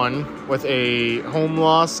 1-1 with a home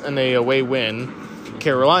loss and a away win.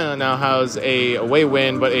 Carolina now has a away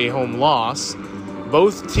win but a home loss.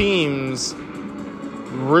 Both teams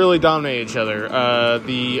really dominate each other.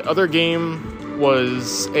 The other game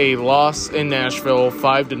was a loss in Nashville,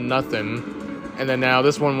 5-0, and then now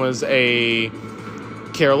this one was a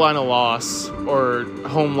Carolina loss, or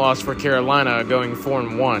home loss for Carolina, going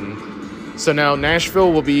 4-1. So now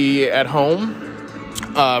Nashville will be at home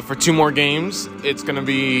for 2 more games. It's going to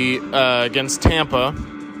be against Tampa.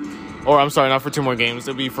 Or, I'm sorry, not for 2 more games.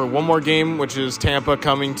 It'll be for 1 more game, which is Tampa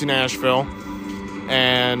coming to Nashville.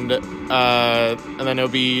 And then it'll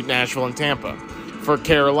be Nashville and Tampa. For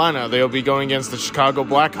Carolina, they'll be going against the Chicago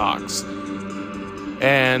Blackhawks.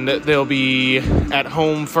 And they'll be at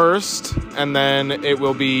home first, and then it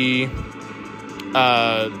will be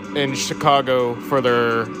in Chicago for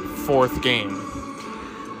their 4th game.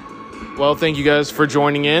 Well, thank you guys for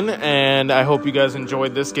joining in, and I hope you guys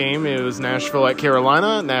enjoyed this game. It was Nashville at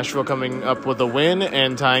Carolina, Nashville coming up with a win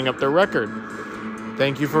and tying up their record.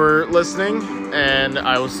 Thank you for listening, and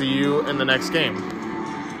I will see you in the next game.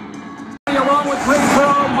 Along with Ray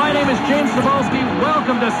Pearl, my name is James Cebulski.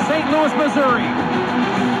 Welcome to St. Louis, Missouri.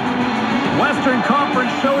 Western Conference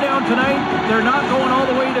showdown tonight. They're not going all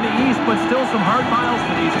the way to the east, but still some hard miles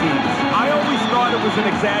for these teams. I always thought it was an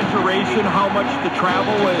exaggeration how much the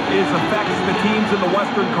travel affects the teams in the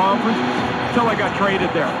Western Conference until I got traded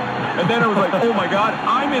there. And then I was like, oh my God,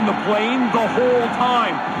 I'm in the plane the whole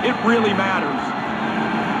time. It really matters.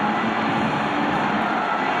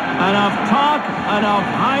 Enough talk, enough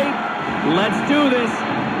hype. Let's do this.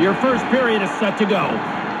 Your first period is set to go.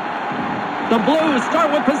 The Blues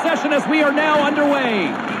start with possession as we are now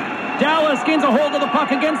underway. Dallas gains a hold of the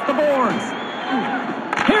puck against the boards.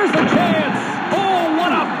 Here's a chance. Oh,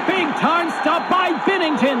 what a big-time stop by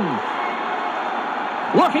Binnington.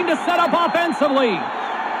 Looking to set up offensively.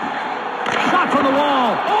 Shot from the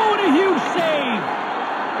wall. Oh, and a huge save.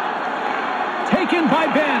 Taken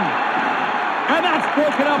by Ben. And that's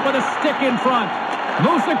broken up with a stick in front.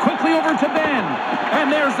 Moves it quickly over to Ben.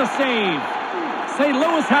 And there's the save. St.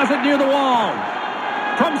 Louis has it near the wall.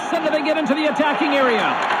 From center they get into the attacking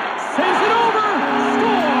area. Sends it over.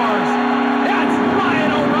 Scores. That's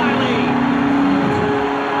Ryan O'Reilly.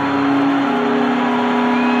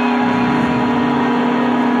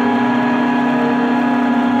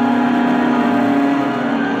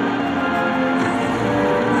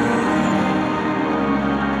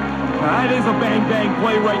 That is a bang-bang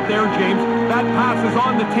play right there, James. That pass is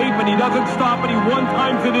on the tape, and he doesn't stop, and he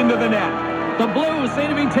one-times it into the net. The Blues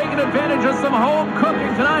seem to be taking advantage of some home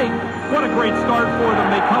cooking tonight. What a great start for them.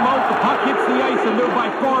 They come out, the puck hits the ice, and they're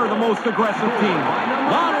by far the most aggressive team.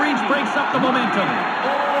 Long reach breaks up the momentum.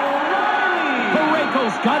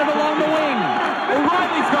 Parayko's got it along the wing.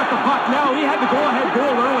 O'Reilly's got the puck now. He had the go-ahead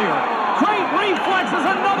goal earlier. Great reflexes,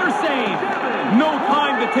 another save. No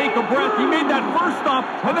time to take a breath. He made that first stop,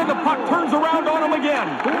 and then the puck turns around on him again.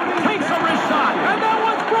 Takes a wrist shot, and that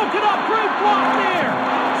one's broken up. Great block there.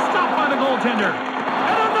 Stopped by the goaltender.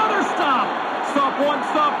 And another stop. Stop one,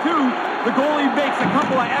 stop two. The goalie makes a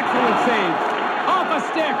couple of excellent saves. Off a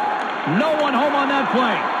stick. No one home on that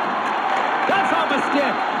play. That's off a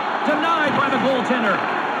stick. Denied by the goaltender.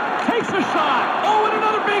 Takes a shot. Oh, and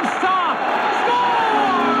another big stop.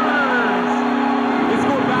 Scores! They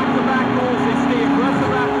score back-to-back goals. They stay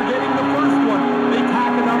aggressive after getting the first one. They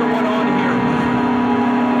tack another one on here.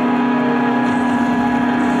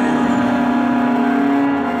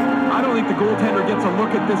 I don't think the goaltender gets a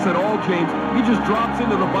look at this at all, James. He just drops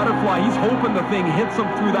into the butterfly. He's hoping the thing hits him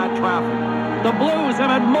through that traffic. The Blues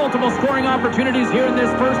have had multiple scoring opportunities here in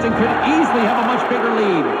this first and could easily have a much bigger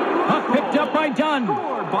lead. Puck picked up by Dunn.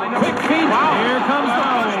 Quick feed. Wow. Here comes the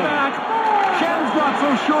pushback. Shen's not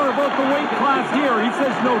so sure about the weight class here. He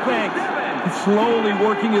says no thanks. He's slowly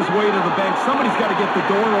working his way to the bench. Somebody's got to get the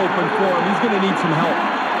door open for him. He's going to need some help.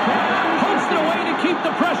 Pumps it away to keep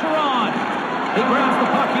the pressure on. He grabs the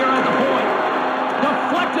puck here on the point.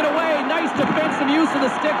 Deflected away. Nice defensive use of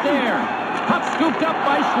the stick there. Puck scooped up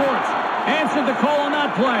by Schwartz. Answered the call on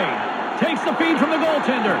that play. Takes the feed from the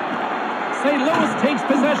goaltender. St. Louis takes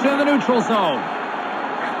possession of the neutral zone.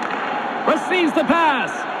 Receives the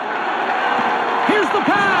pass. Here's the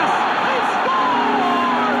pass. He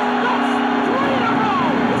scores! That's 3 in a row.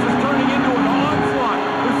 This is turning into an onslaught.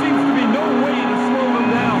 There seems to be no way to slow them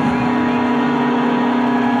down.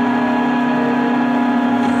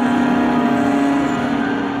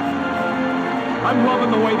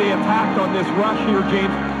 attacked on this rush here,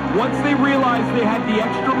 James. Once they realized they had the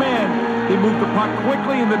extra man, they moved the puck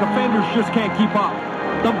quickly, and the defenders just can't keep up.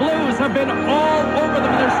 The Blues have been all over them,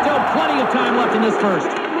 and there's still plenty of time left in this first.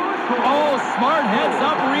 Oh, smart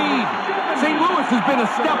heads-up read. St. Louis has been a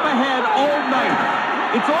step ahead all night.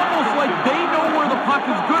 It's almost like they know where the puck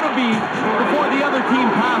is going to be before the other team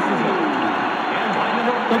passes it.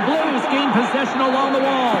 The Blues gain possession along the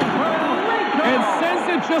wall and sends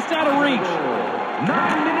it just out of reach. 9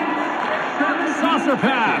 minutes, 7 Saucer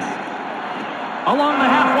pass. Along the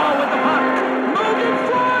half wall with the puck. Moved in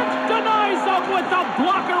front. Denies up with the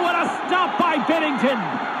blocker. What a stop by Binnington.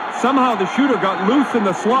 Somehow the shooter got loose in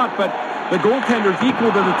the slot, but the goaltender's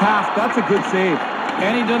equal to the task. That's a good save.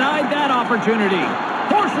 And he denied that opportunity.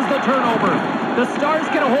 Forces the turnover. The Stars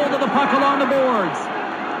get a hold of the puck along the boards.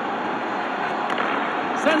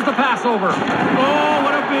 Sends the pass over. Oh,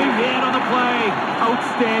 what a big hit on the play.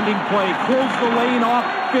 Outstanding play. Closed the lane off,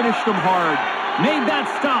 finished them hard. Made that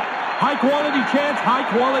stop. High-quality chance,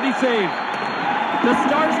 high-quality save. The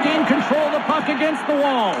Stars gain control of the puck against the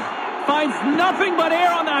wall. Finds nothing but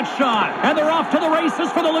air on that shot. And they're off to the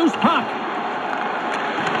races for the loose puck.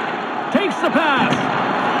 Takes the pass.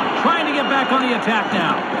 Trying to get back on the attack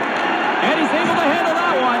now. And he's able to handle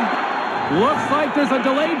that one. Looks like there's a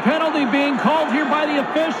delayed penalty being called here by the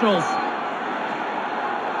officials.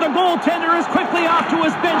 The goaltender is quickly off to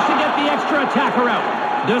his bench to get the extra attacker out.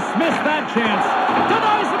 Dismissed that chance.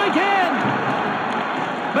 Denies him again.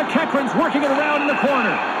 McEachran's working it around in the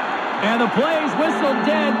corner. And the play's whistled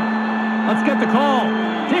dead. Let's get the call.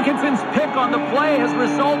 Dickinson's pick on the play has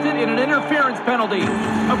resulted in an interference penalty.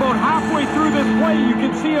 About halfway through this play, you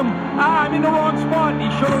can see him, I'm in the wrong spot. He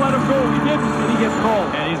should have let him go. He didn't, and he gets called.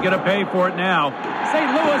 And he's going to pay for it now. St.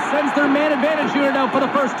 Louis sends their man advantage unit out for the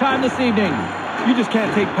first time this evening. You just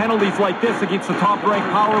can't take penalties like this against the top-ranked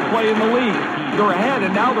power play in the league. They're ahead,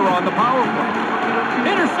 and now they're on the power play.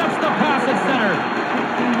 Intercepts the pass at center.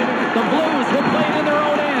 The Blues will play it in their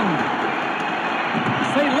own end.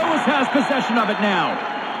 St. Louis has possession of it now.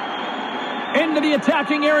 Into the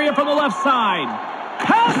attacking area from the left side.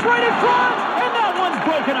 Pass right in front, and that one's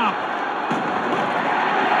broken up.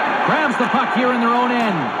 Grabs the puck here in their own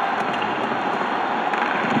end.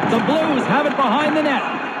 The Blues have it behind the net.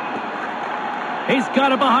 He's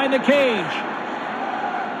got it behind the cage.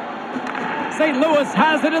 St. Louis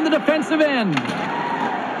has it in the defensive end.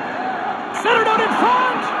 Centered out in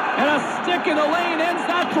front, and a stick in the lane ends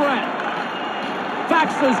that threat.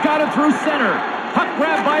 Faxa's got it through center. Puck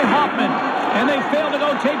grabbed by Hoffman, and they fail to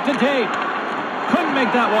go tape to tape. Couldn't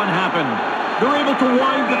make that one happen. They're able to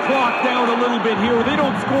wind the clock down a little bit here. They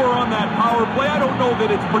don't score on that power play. I don't know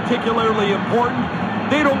that it's particularly important.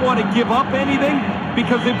 They don't want to give up anything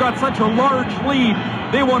because they've got such a large lead.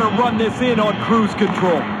 They want to run this in on cruise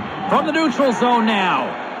control. From the neutral zone now.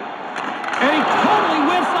 And he totally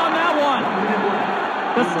whiffs on that one.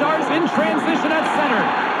 The Stars in transition at center.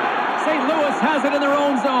 St. Louis has it in their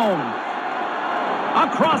own zone.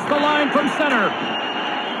 Across the line from center.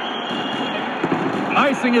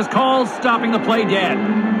 Icing is called, stopping the play dead.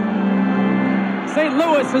 St.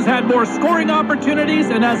 Louis has had more scoring opportunities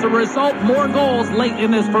and as a result, more goals late in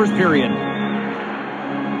this first period.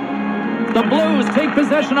 The Blues take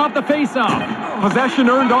possession off the faceoff. Possession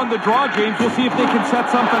earned on the draw, James. We'll see if they can set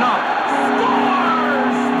something up.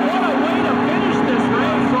 Scores! What a way to finish this,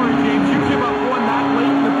 Ray. Sorry, James. You give up one that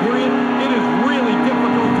late in the period. It is really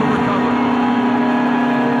difficult to recover.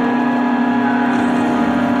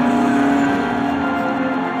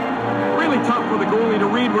 Really tough for the goalie to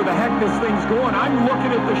read where the heck this thing's going. I'm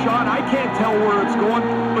looking at the shot. I can't tell where it's going,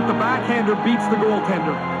 but the backhander beats the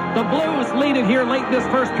goaltender. The Blues lead it here late in this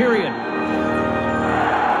first period.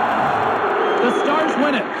 The Stars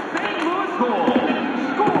win it. St. Louis goal.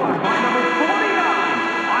 Scored by number 49,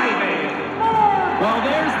 Ivan. Well,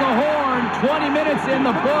 there's the horn. 20 minutes in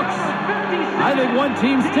the books. I think one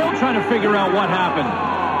team's still trying to figure out what happened.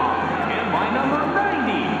 And by number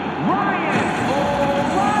 90, Ryan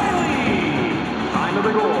O'Reilly. Time of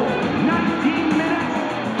the goal, 19 minutes,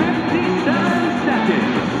 57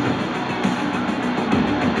 seconds.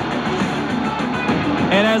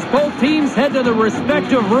 And as both teams head to the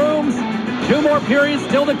respective rooms, 2 more periods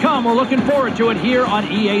still to come. We're looking forward to it here on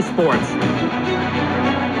EA Sports.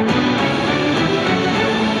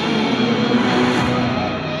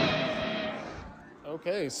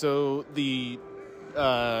 Okay, so the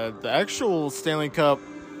actual Stanley Cup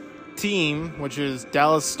team, which is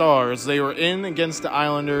Dallas Stars, they were in against the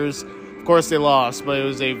Islanders. Of course, they lost, but it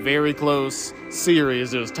was a very close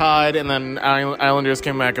series. It was tied, and then Islanders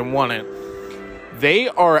came back and won it. They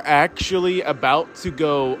are actually about to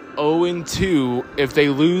go 0-2 if they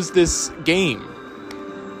lose this game.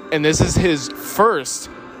 And this is his first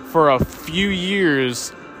for a few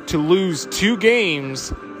years to lose 2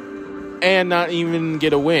 games and not even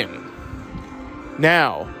get a win.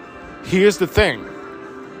 Now, here's the thing.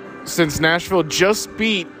 Since Nashville just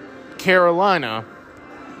beat Carolina,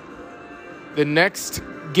 the next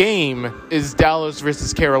game is Dallas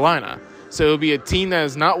versus Carolina. So it'll be a team that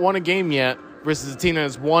has not won a game yet versus a team that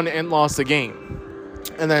has won and lost a game.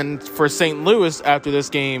 And then for St. Louis, after this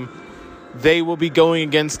game, they will be going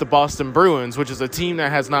against the Boston Bruins, which is a team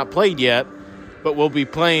that has not played yet, but will be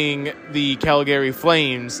playing the Calgary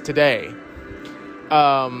Flames today.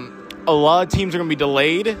 A lot of teams are going to be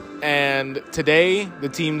delayed, and today the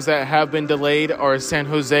teams that have been delayed are San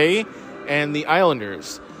Jose and the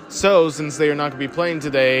Islanders. So, since they are not going to be playing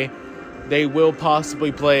today, they will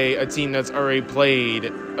possibly play a team that's already played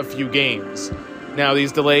a few games. Now,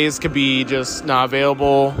 these delays could be just not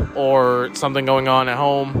available or something going on at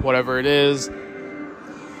home, whatever it is.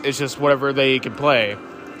 It's just whatever they can play.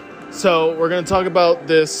 So, we're going to talk about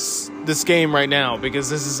this game right now because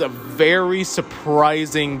this is a very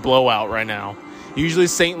surprising blowout right now. Usually,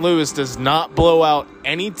 St. Louis does not blow out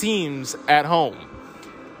any teams at home.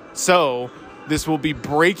 So, this will be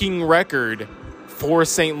breaking record for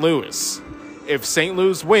St. Louis. If St.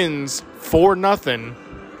 Louis wins 4-0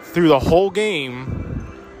 through the whole game,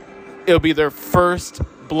 it'll be their first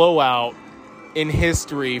blowout in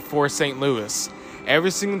history for St. Louis.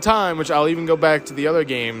 Every single time, which I'll even go back to the other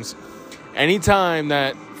games, anytime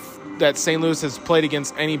that St. Louis has played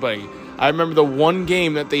against anybody, I remember the one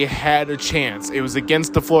game that they had a chance. It was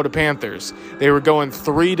against the Florida Panthers. They were going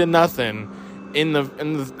 3-0 in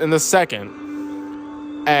the second,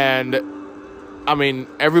 and I mean,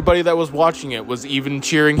 everybody that was watching it was even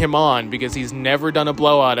cheering him on because he's never done a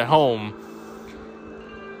blowout at home.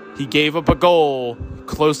 He gave up a goal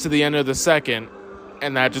close to the end of the second,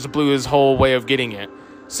 and that just blew his whole way of getting it.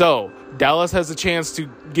 So, Dallas has a chance to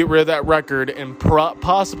get rid of that record and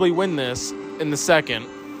possibly win this in the second.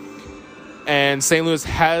 And St. Louis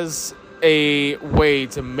has a way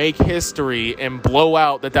to make history and blow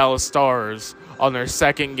out the Dallas Stars on their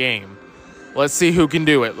second game. Let's see who can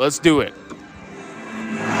do it. Let's do it.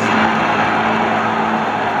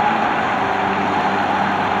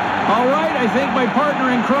 All right, I think my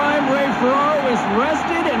partner in crime, Ray Ferraro, is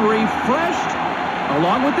rested and refreshed,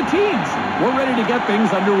 along with the teams. We're ready to get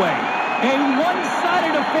things underway. A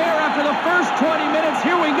one-sided affair after the first 20 minutes.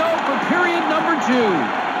 Here we go for period number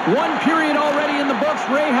 2. One period already in the books.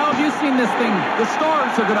 Ray, how have you seen this thing? The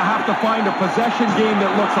Stars are going to have to find a possession game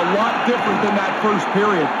that looks a lot different than that first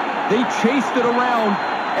period. They chased it around,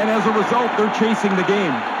 and as a result, they're chasing the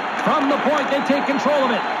game. From the point, they take control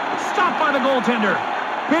of it. Stopped by the goaltender.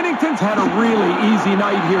 Binnington's had a really easy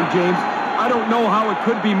night here, James. I don't know how it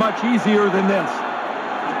could be much easier than this.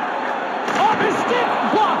 Off his stick,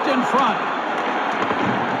 blocked in front.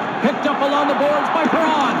 Picked up along the boards by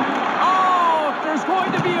Perron. Oh, if there's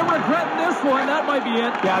going to be a regret in this one, that might be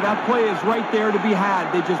it. Yeah, that play is right there to be had.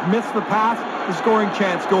 They just missed the pass. The scoring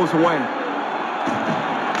chance goes away.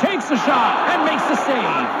 Takes a shot and makes the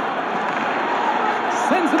save.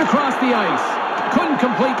 Sends it across the ice. Couldn't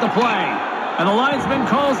complete the play. And the linesman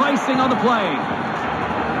calls icing on the play.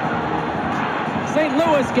 St.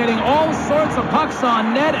 Louis getting all sorts of pucks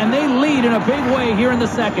on net, and they lead in a big way here in the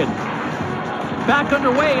second. Back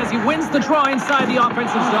underway as he wins the draw inside the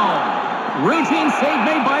offensive zone. Routine save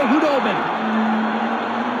made by Hudobin.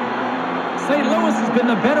 St. Louis has been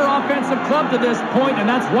the better offensive club to this point, and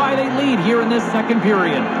that's why they lead here in this second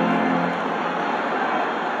period.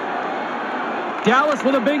 Dallas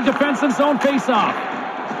with a big defensive zone faceoff.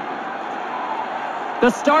 The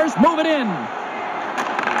Stars move it in.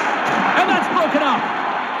 And that's broken up.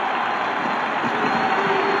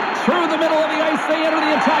 Through the middle of the ice, they enter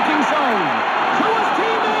the attacking zone. To his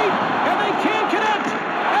teammate, and they can't connect.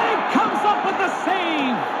 And he comes up with the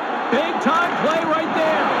save. Big time play right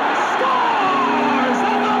there. Stars!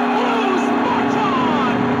 And the Blues march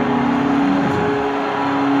on!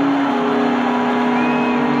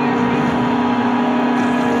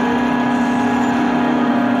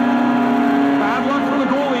 Bad luck for the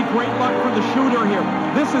goalie, great luck for the shooter here.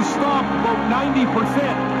 This is stopped about 90%.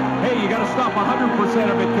 Hey, you got to stop 100%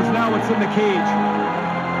 of it because now it's in the cage.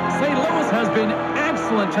 St. Louis has been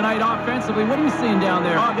excellent tonight offensively. What are you seeing down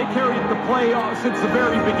there? They carried the play since the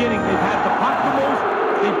very beginning. They've had the puck the most.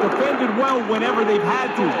 They've defended well whenever they've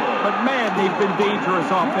had to. But, man, they've been dangerous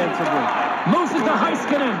offensively. Moves it to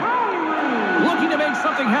Heiskanen. Looking to make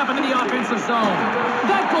something happen in the offensive zone.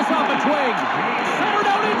 That goes off a twig. Centered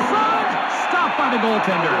out inside. Stopped by the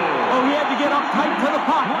goaltender. Oh, he had to get up tight to the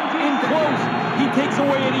puck. In close. He takes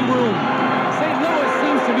away any room. St. Louis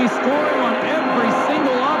seems to to be scoring on every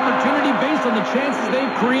single opportunity based on the chances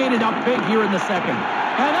they've created up big here in the second.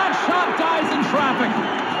 And that shot dies in traffic.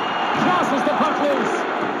 Jostles the puck loose.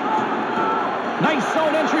 Nice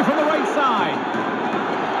zone entry from the right side.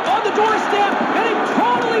 On the doorstep, and he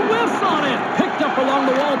totally whiffs on it. Picked up along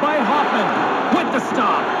the wall by Hoffman. With the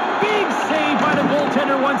stop. Big save by the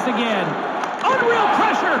goaltender once again. Unreal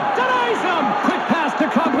pressure. Denies him. Quick pass to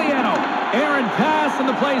Cogliano. Aaron pass, and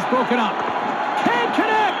the play's broken up. Can't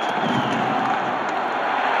connect.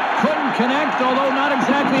 Couldn't connect, although not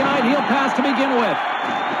exactly an ideal pass to begin with.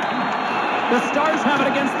 The Stars have it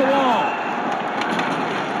against the wall.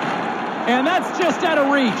 And that's just out of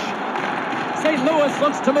reach. St. Louis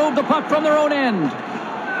looks to move the puck from their own end.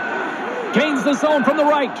 Gains the zone from the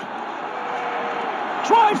right.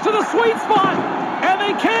 Drives to the sweet spot. And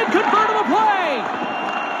they can't convert on the play.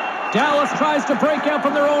 Dallas tries to break out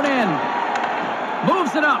from their own end.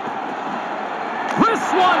 Moves it up.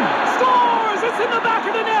 Wrists one. Scores! It's in the back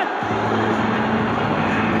of the net.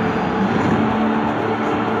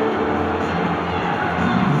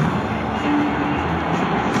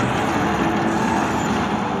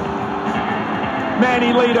 Man,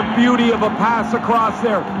 he laid a beauty of a pass across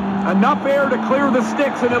there. Enough air to clear the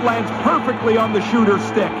sticks, and it lands perfectly on the shooter's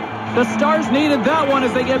stick. The Stars needed that one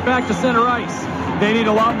as they get back to center ice. They need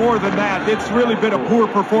a lot more than that. It's really been a poor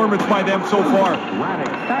performance by them so far.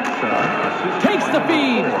 Takes the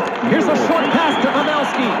feed. Here's a short pass to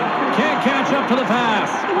Pavelski. Can't catch up to the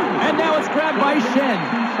pass. And now it's grabbed by Shen.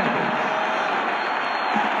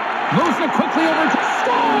 Moves it quickly over to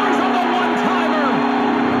scores on the one-timer.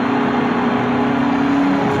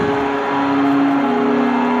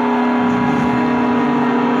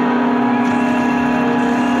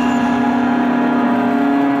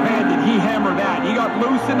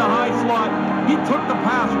 Loose in the high slot. He took the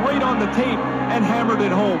pass right on the tape and hammered it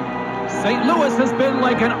home. St. Louis has been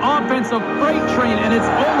like an offensive freight train, and it's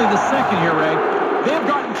only the second here, Ray. They've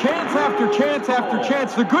gotten chance after chance after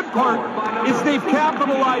chance. The good part is they've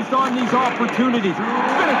capitalized on these opportunities.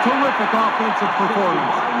 It's been a terrific offensive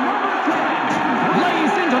performance.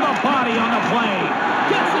 Lays into the body on the play.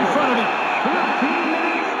 Gets in front of it. 13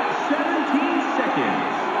 minutes, 17 seconds.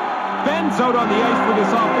 Ben's out on the ice for this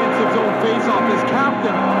offensive zone faceoff. As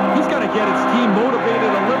captain, he's got to get his team motivated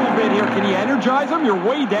a little bit here. Can you energize them? You're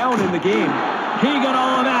way down in the game. He got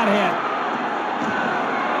all of that hit.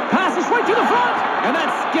 Passes right to the front, and that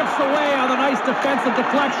skips away on a nice defensive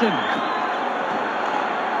deflection.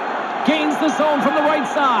 Gains the zone from the right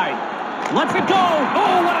side. Lets it go.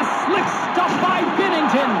 Oh, what a slick stuff by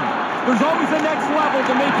Binnington. There's always a next level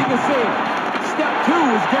to making a save. Step two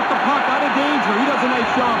is get the puck out of danger. He does a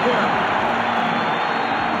nice job there.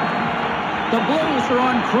 The Blues are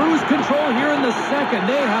on cruise control here in the second.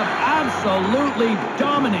 They have absolutely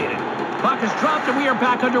dominated. Puck is dropped and we are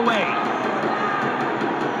back underway.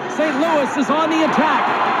 St. Louis is on the attack.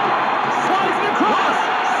 Slides it across.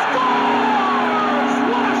 Scores!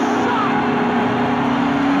 What a shot!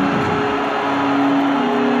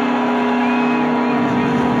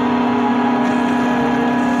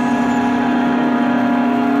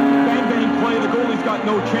 Bang-bang play. The goalie's got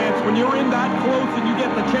no chance. When you're in that close and you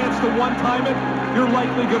get the chance to one-time it, you're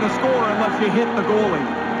likely going to score unless you hit the goalie.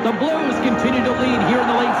 The Blues continue to lead here in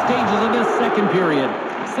the late stages of this second period.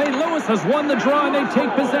 St. Louis has won the draw and they take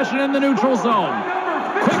possession in the neutral zone.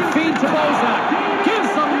 Quick feed to Bozak.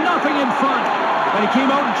 Gives them nothing in front. And he came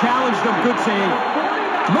out and challenged them. Good save.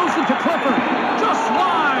 Moves it to Clifford. Just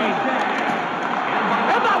wide.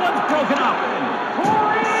 And that one's broken up.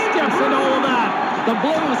 Steps in all of that. The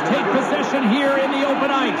Blues take possession here in the open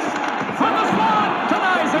ice. From the slot.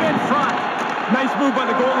 Denies it in front. Nice move by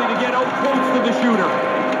the goalie to get out close to the shooter.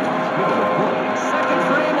 Second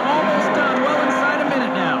frame almost done. Well inside a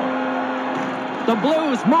minute now. The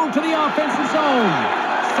Blues move to the offensive zone.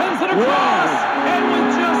 Sends it across. And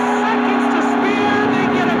with just seconds to spare, they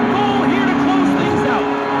get a goal here to close things out.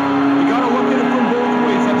 You got to look at it from both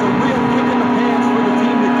ways. That's a real kick in the pants for the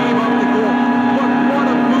team that gave up the goal. But what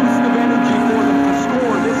a boost of energy for them to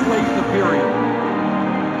score this late in the period.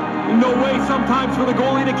 No way sometimes for the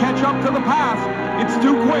goalie to catch up to the pass. It's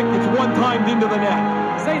too quick. It's one-timed into the net.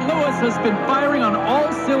 St. Louis has been firing on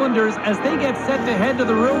all cylinders as they get set to head to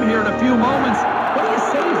the room here in a few moments. What do you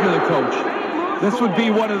say if you're the coach? This would be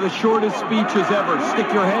one of the shortest speeches ever. Stick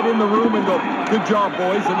your head in the room and go, good job,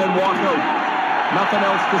 boys, and then walk out. Nothing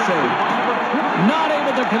else to say. Not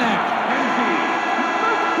able to connect.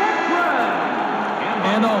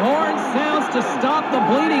 And the horn sounds to stop the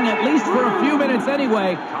bleeding, at least for a few minutes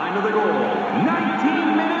anyway. Time of the goal,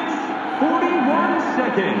 19 minutes, 41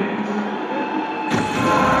 seconds.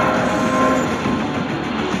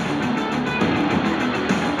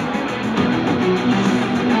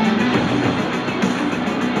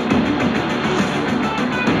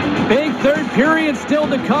 still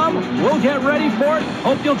to come. We'll get ready for it.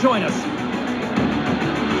 Hope you'll join us.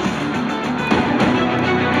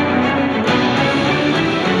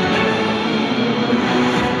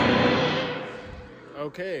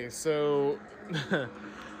 Okay, so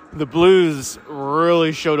the Blues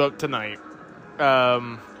really showed up tonight,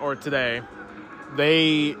 or today.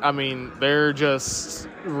 They're just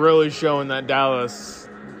really showing that Dallas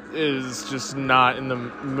is just not in the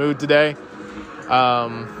mood today.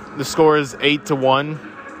 The score is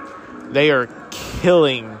 8-1. They are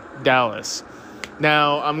killing Dallas.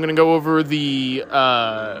 Now, I'm going to go over the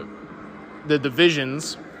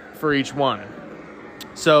divisions for each one.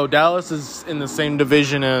 So Dallas is in the same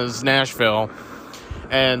division as Nashville,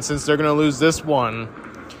 and since they're going to lose this one,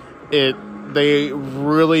 they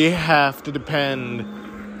really have to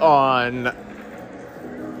depend on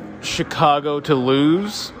Chicago to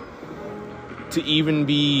lose to even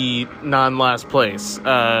be non-last place.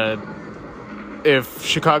 If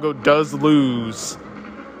Chicago does lose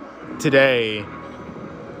today,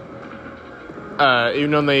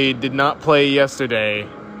 even though they did not play yesterday,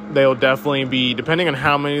 they'll definitely be, depending on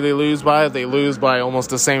how many they lose by, if they lose by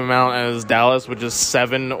almost the same amount as Dallas, which is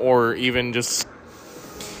 7, or even just,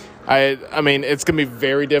 it's going to be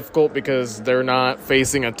very difficult because they're not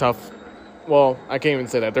facing a tough, well, I can't even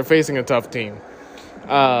say that. They're facing a tough team.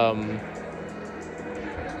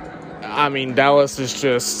 Dallas is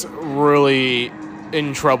just really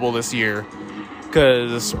in trouble this year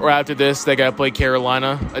because after this, they got to play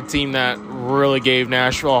Carolina, a team that really gave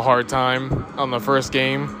Nashville a hard time on the first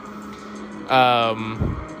game.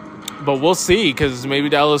 But we'll see, because maybe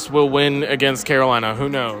Dallas will win against Carolina. Who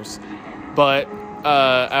knows? But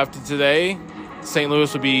after today, St.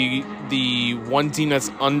 Louis will be the one team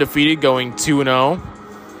that's undefeated, going 2-0.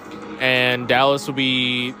 And Dallas will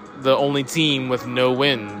be the only team with no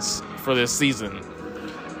wins for this season.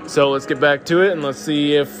 So let's get back to it, and let's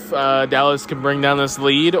see if Dallas can bring down this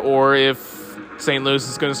lead, or if St. Louis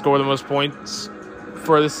is going to score the most points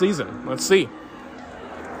for this season. Let's see.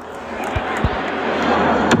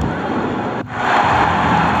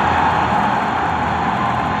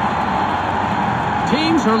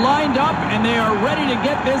 Teams are lined up, and they are ready to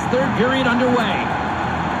get this third period underway.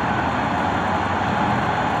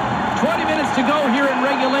 20 minutes to go here in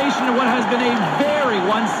regulation in what has been a very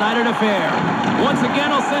one-sided affair. Once again,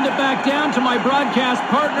 I'll send it back down to my broadcast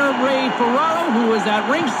partner, Ray Ferraro, who is at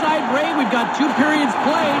ringside. Ray, we've got 2 periods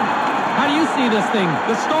played. How do you see this thing?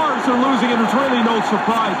 The Stars are losing, and it's really no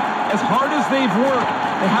surprise. As hard as they've worked,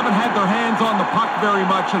 they haven't had their hands on the puck very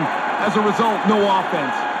much, and as a result, no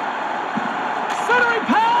offense. Centering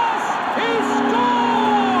pass! He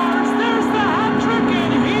scores! There's the hat trick,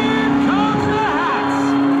 and here comes the Hats.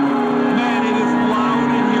 Man, it is loud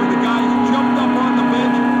in here. The guys jumped up on the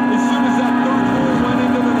bench as soon as that third goal went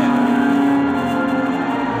into the net.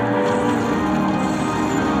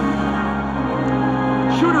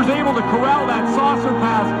 Shooter's able to corral that saucer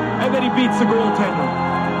pass, and then he beats the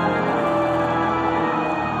goaltender.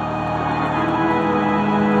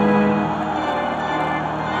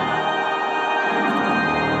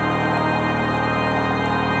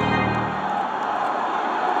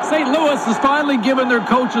 St. Louis has finally given their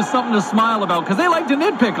coaches something to smile about, because they like to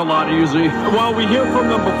nitpick a lot usually. Well, we hear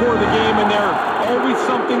from them before the game, and they're always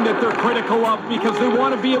something that they're critical of because they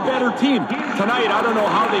want to be a better team. Tonight, I don't know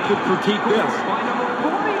how they could critique this.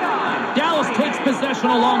 Dallas takes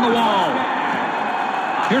possession along the wall.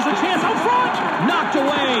 Here's a chance out front. Knocked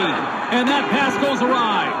away. And that pass goes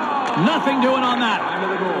awry. Nothing doing on that.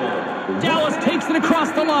 Dallas takes it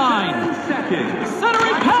across the line.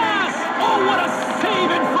 Centering pass. Oh, what a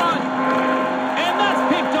save in front. And that's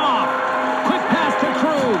picked off. Quick pass to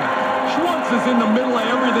Krug. Schwartz is in the middle of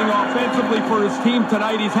everything offensively for his team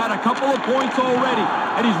tonight. He's had a couple of points already,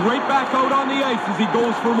 and he's right back out on the ice as he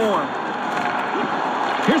goes for more.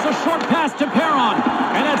 Here's a short pass to Perron,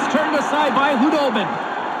 and that's turned aside by Hudobin.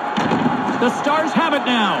 The Stars have it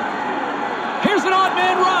now. Here's an odd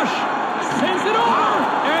man rush. Sends it over,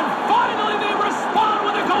 and finally they respond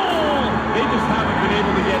with a goal. They just haven't been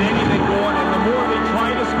able to get anything going, and the more they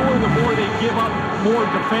try to score, the more they give up more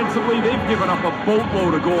defensively. They've given up a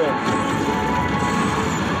boatload of goals.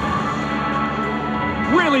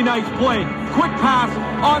 Really nice play. Quick pass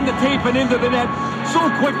on the tape and into the net. So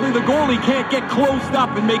quickly the goalie can't get closed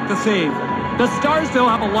up and make the save. The Stars still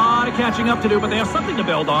have a lot of catching up to do, but they have something to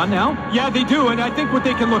build on now. Yeah, they do, and I think what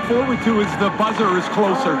they can look forward to is the buzzer is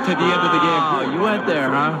closer to the end of the game. Oh, you went there,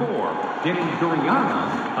 huh? Denny Duriana,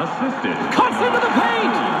 assisted. Cuts into the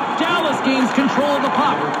paint! Dallas gains control of the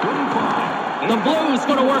puck. The Blues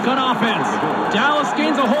going to work on offense. Dallas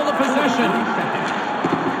gains a hold of possession.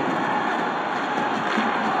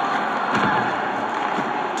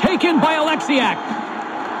 taken by Alexiak.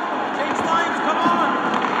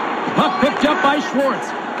 Puck picked up by Schwartz.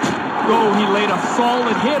 Oh, he laid a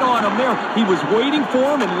solid hit on him there. He was waiting for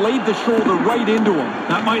him and laid the shoulder right into him.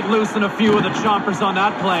 That might loosen a few of the choppers on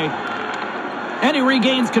that play. And he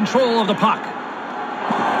regains control of the puck.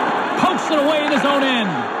 Pokes it away in his own end.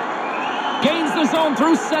 Gains the zone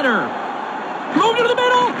through center. Moved to the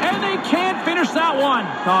middle, and they can't finish that one.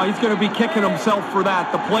 Oh, he's going to be kicking himself for that.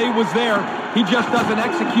 The play was there. He just doesn't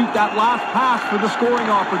execute that last pass for the scoring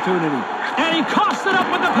opportunity. And he coughs it up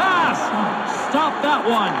with the pass. Stop that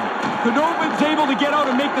one. Khudobin's able to get out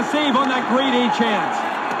and make the save on that grade A chance.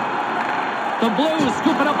 The Blues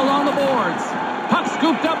scoop it up along the boards. Puck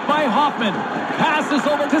scooped up by Hoffman. Passes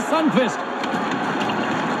over to Sundqvist.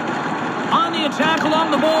 On the attack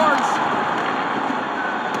along the boards.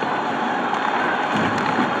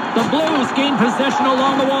 The Blues gain possession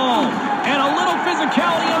along the wall. And a little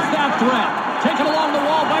physicality ends that threat. Taken along the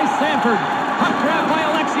wall by Sanford. Puck grab by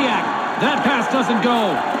Alexiak. That pass doesn't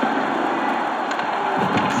go.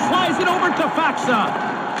 Slides it over to Faksa.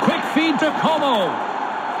 Quick feed to Como.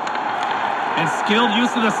 And skilled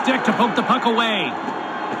use of the stick to poke the puck away.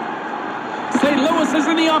 St. Louis is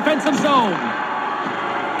in the offensive zone.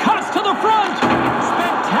 Cuts to the front.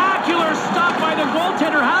 Spectacular stop by the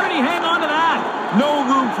goaltender. How did he hang on to that? No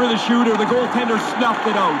room for the shooter. The goaltender snuffed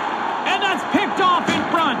it out. And that's picked off in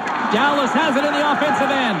front. Dallas has it in the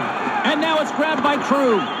offensive end. And now it's grabbed by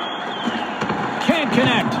Krug. Can't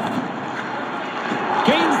connect.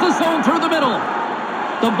 Gains the zone through the middle.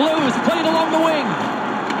 The Blues played along the wing.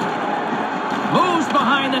 Moves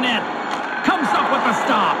behind the net. Comes up with the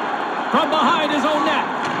stop. From behind his own net.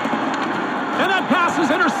 And that pass is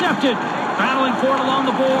intercepted. Battling for it along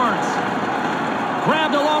the boards.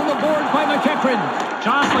 Grabbed along the boards by McEachran.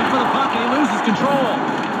 Jostling for the puck, and he loses control.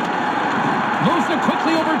 Moves it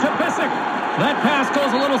quickly over to Pysyk. That pass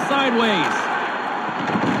goes a little sideways.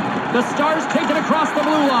 The Stars take it across the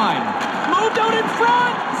blue line. Moved out in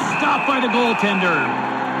front. Stopped by the goaltender.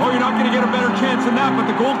 Oh, you're not going to get a better chance than that, but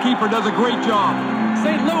the goalkeeper does a great job.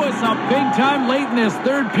 St. Louis a big time late in this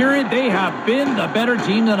third period. They have been the better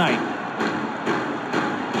team tonight.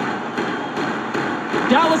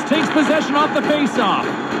 Dallas takes possession off the faceoff.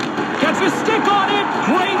 Gets a stick on it.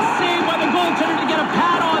 Great save by the goaltender to get a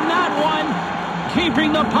pad on that one.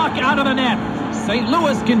 Keeping the puck out of the net. St.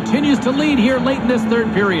 Louis continues to lead here late in this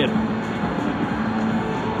third period.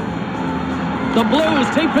 The Blues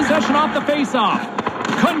take possession off the faceoff.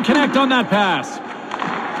 Couldn't connect on that pass.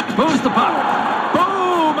 Moves the puck.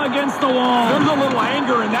 Boom! Against the wall. There's a little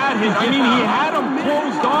anger in that hit. I mean, he had him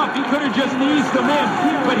closed off. He could have just eased him in,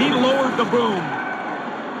 but he lowered the boom.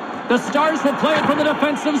 The Stars will play it from the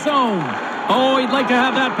defensive zone. Oh, he'd like to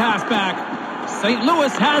have that pass back. St.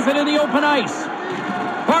 Louis has it in the open ice.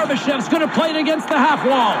 Barbashev's going to play it against the half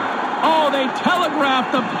wall. Oh, they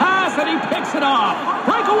telegraphed the pass, and he picks it off.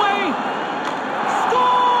 Breakaway.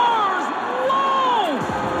 Scores! Whoa!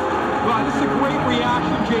 Wow, this is a great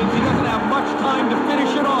reaction, James. He doesn't have much time to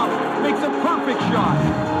finish it off. Makes a perfect shot.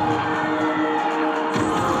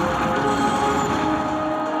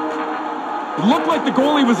 It looked like the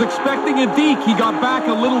goalie was expecting a deke. He got back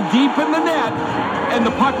a little deep in the net, and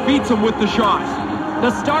the puck beats him with the shots.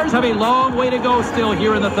 The Stars have a long way to go still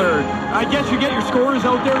here in the third. I guess you get your scorers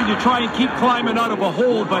out there and you try and keep climbing out of a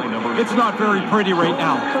hole, but it's not very pretty right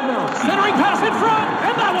now. Centering pass in front,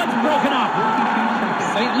 and that one's broken up.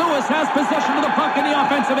 St. Louis has possession of the puck in the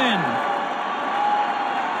offensive end.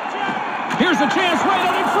 Here's a chance right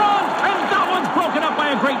out in front, and that one's broken up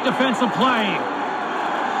by a great defensive play.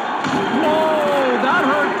 Whoa, that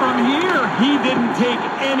hurt from here. He didn't take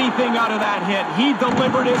anything out of that hit. He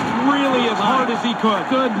delivered it really as hard as he could.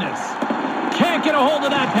 Goodness. Can't get a hold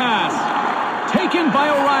of that pass. Taken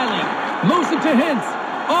by O'Reilly. Moves it to Hintz.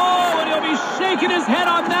 Oh, and he'll be shaking his head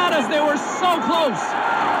on that as they were so close.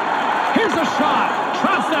 Here's a shot.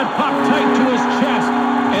 Traps that puck tight to his chest.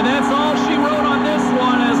 And that's all she wrote on this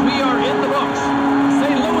one as we are in the books.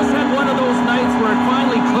 St. Louis had one of those nights where it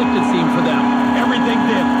finally clicked, it seemed, for them. Everything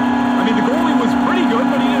did. I mean, the goalie was pretty good,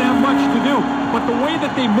 but he didn't have much to do. But the way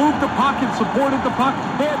that they moved the puck and supported the puck,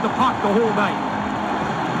 they had the puck the whole night.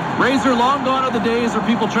 Razor, long gone are the days where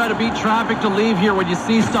people try to beat traffic to leave here when you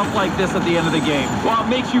see stuff like this at the end of the game. Well, it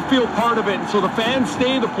makes you feel part of it. And so the fans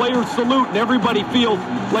stay, the players salute, and everybody feels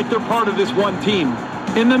like they're part of this one team.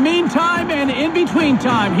 In the meantime and in between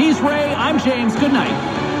time, he's Ray, I'm James. Good night.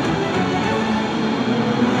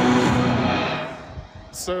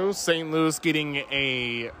 So, St. Louis getting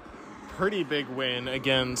a pretty big win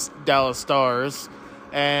against Dallas Stars.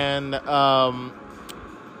 And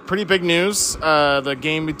pretty big news. The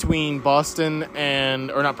game between Boston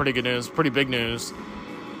and... Or not pretty good news. Pretty big news.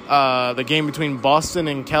 The game between Boston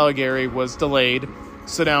and Calgary was delayed,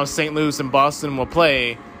 so now St. Louis and Boston will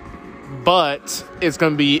play, but it's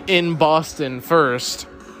going to be in Boston first,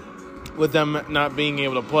 with them not being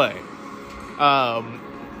able to play.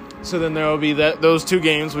 So then there will be those two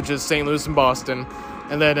games, which is St. Louis and Boston,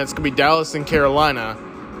 and then it's going to be Dallas and Carolina,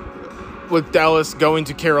 with Dallas going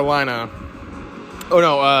to Carolina.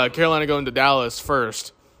 Carolina going to Dallas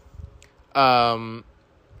first.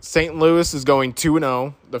 St. Louis is going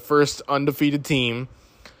 2-0, the first undefeated team.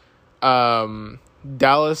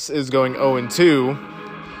 Dallas is going 0-2,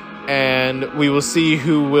 and we will see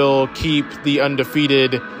who will keep the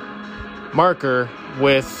undefeated marker,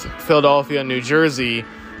 with Philadelphia and New Jersey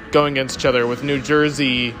going against each other, with New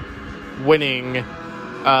Jersey winning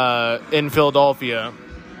in Philadelphia,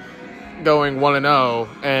 going 1-0,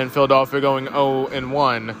 and Philadelphia going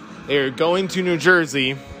 0-1. They're going to New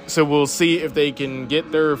Jersey, so we'll see if they can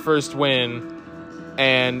get their first win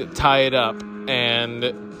and tie it up,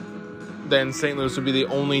 and then St. Louis would be the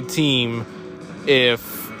only team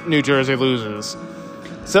if New Jersey loses.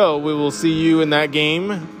 So we will see you in that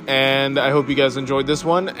game, and I hope you guys enjoyed this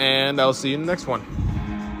one, and I'll see you in the next one.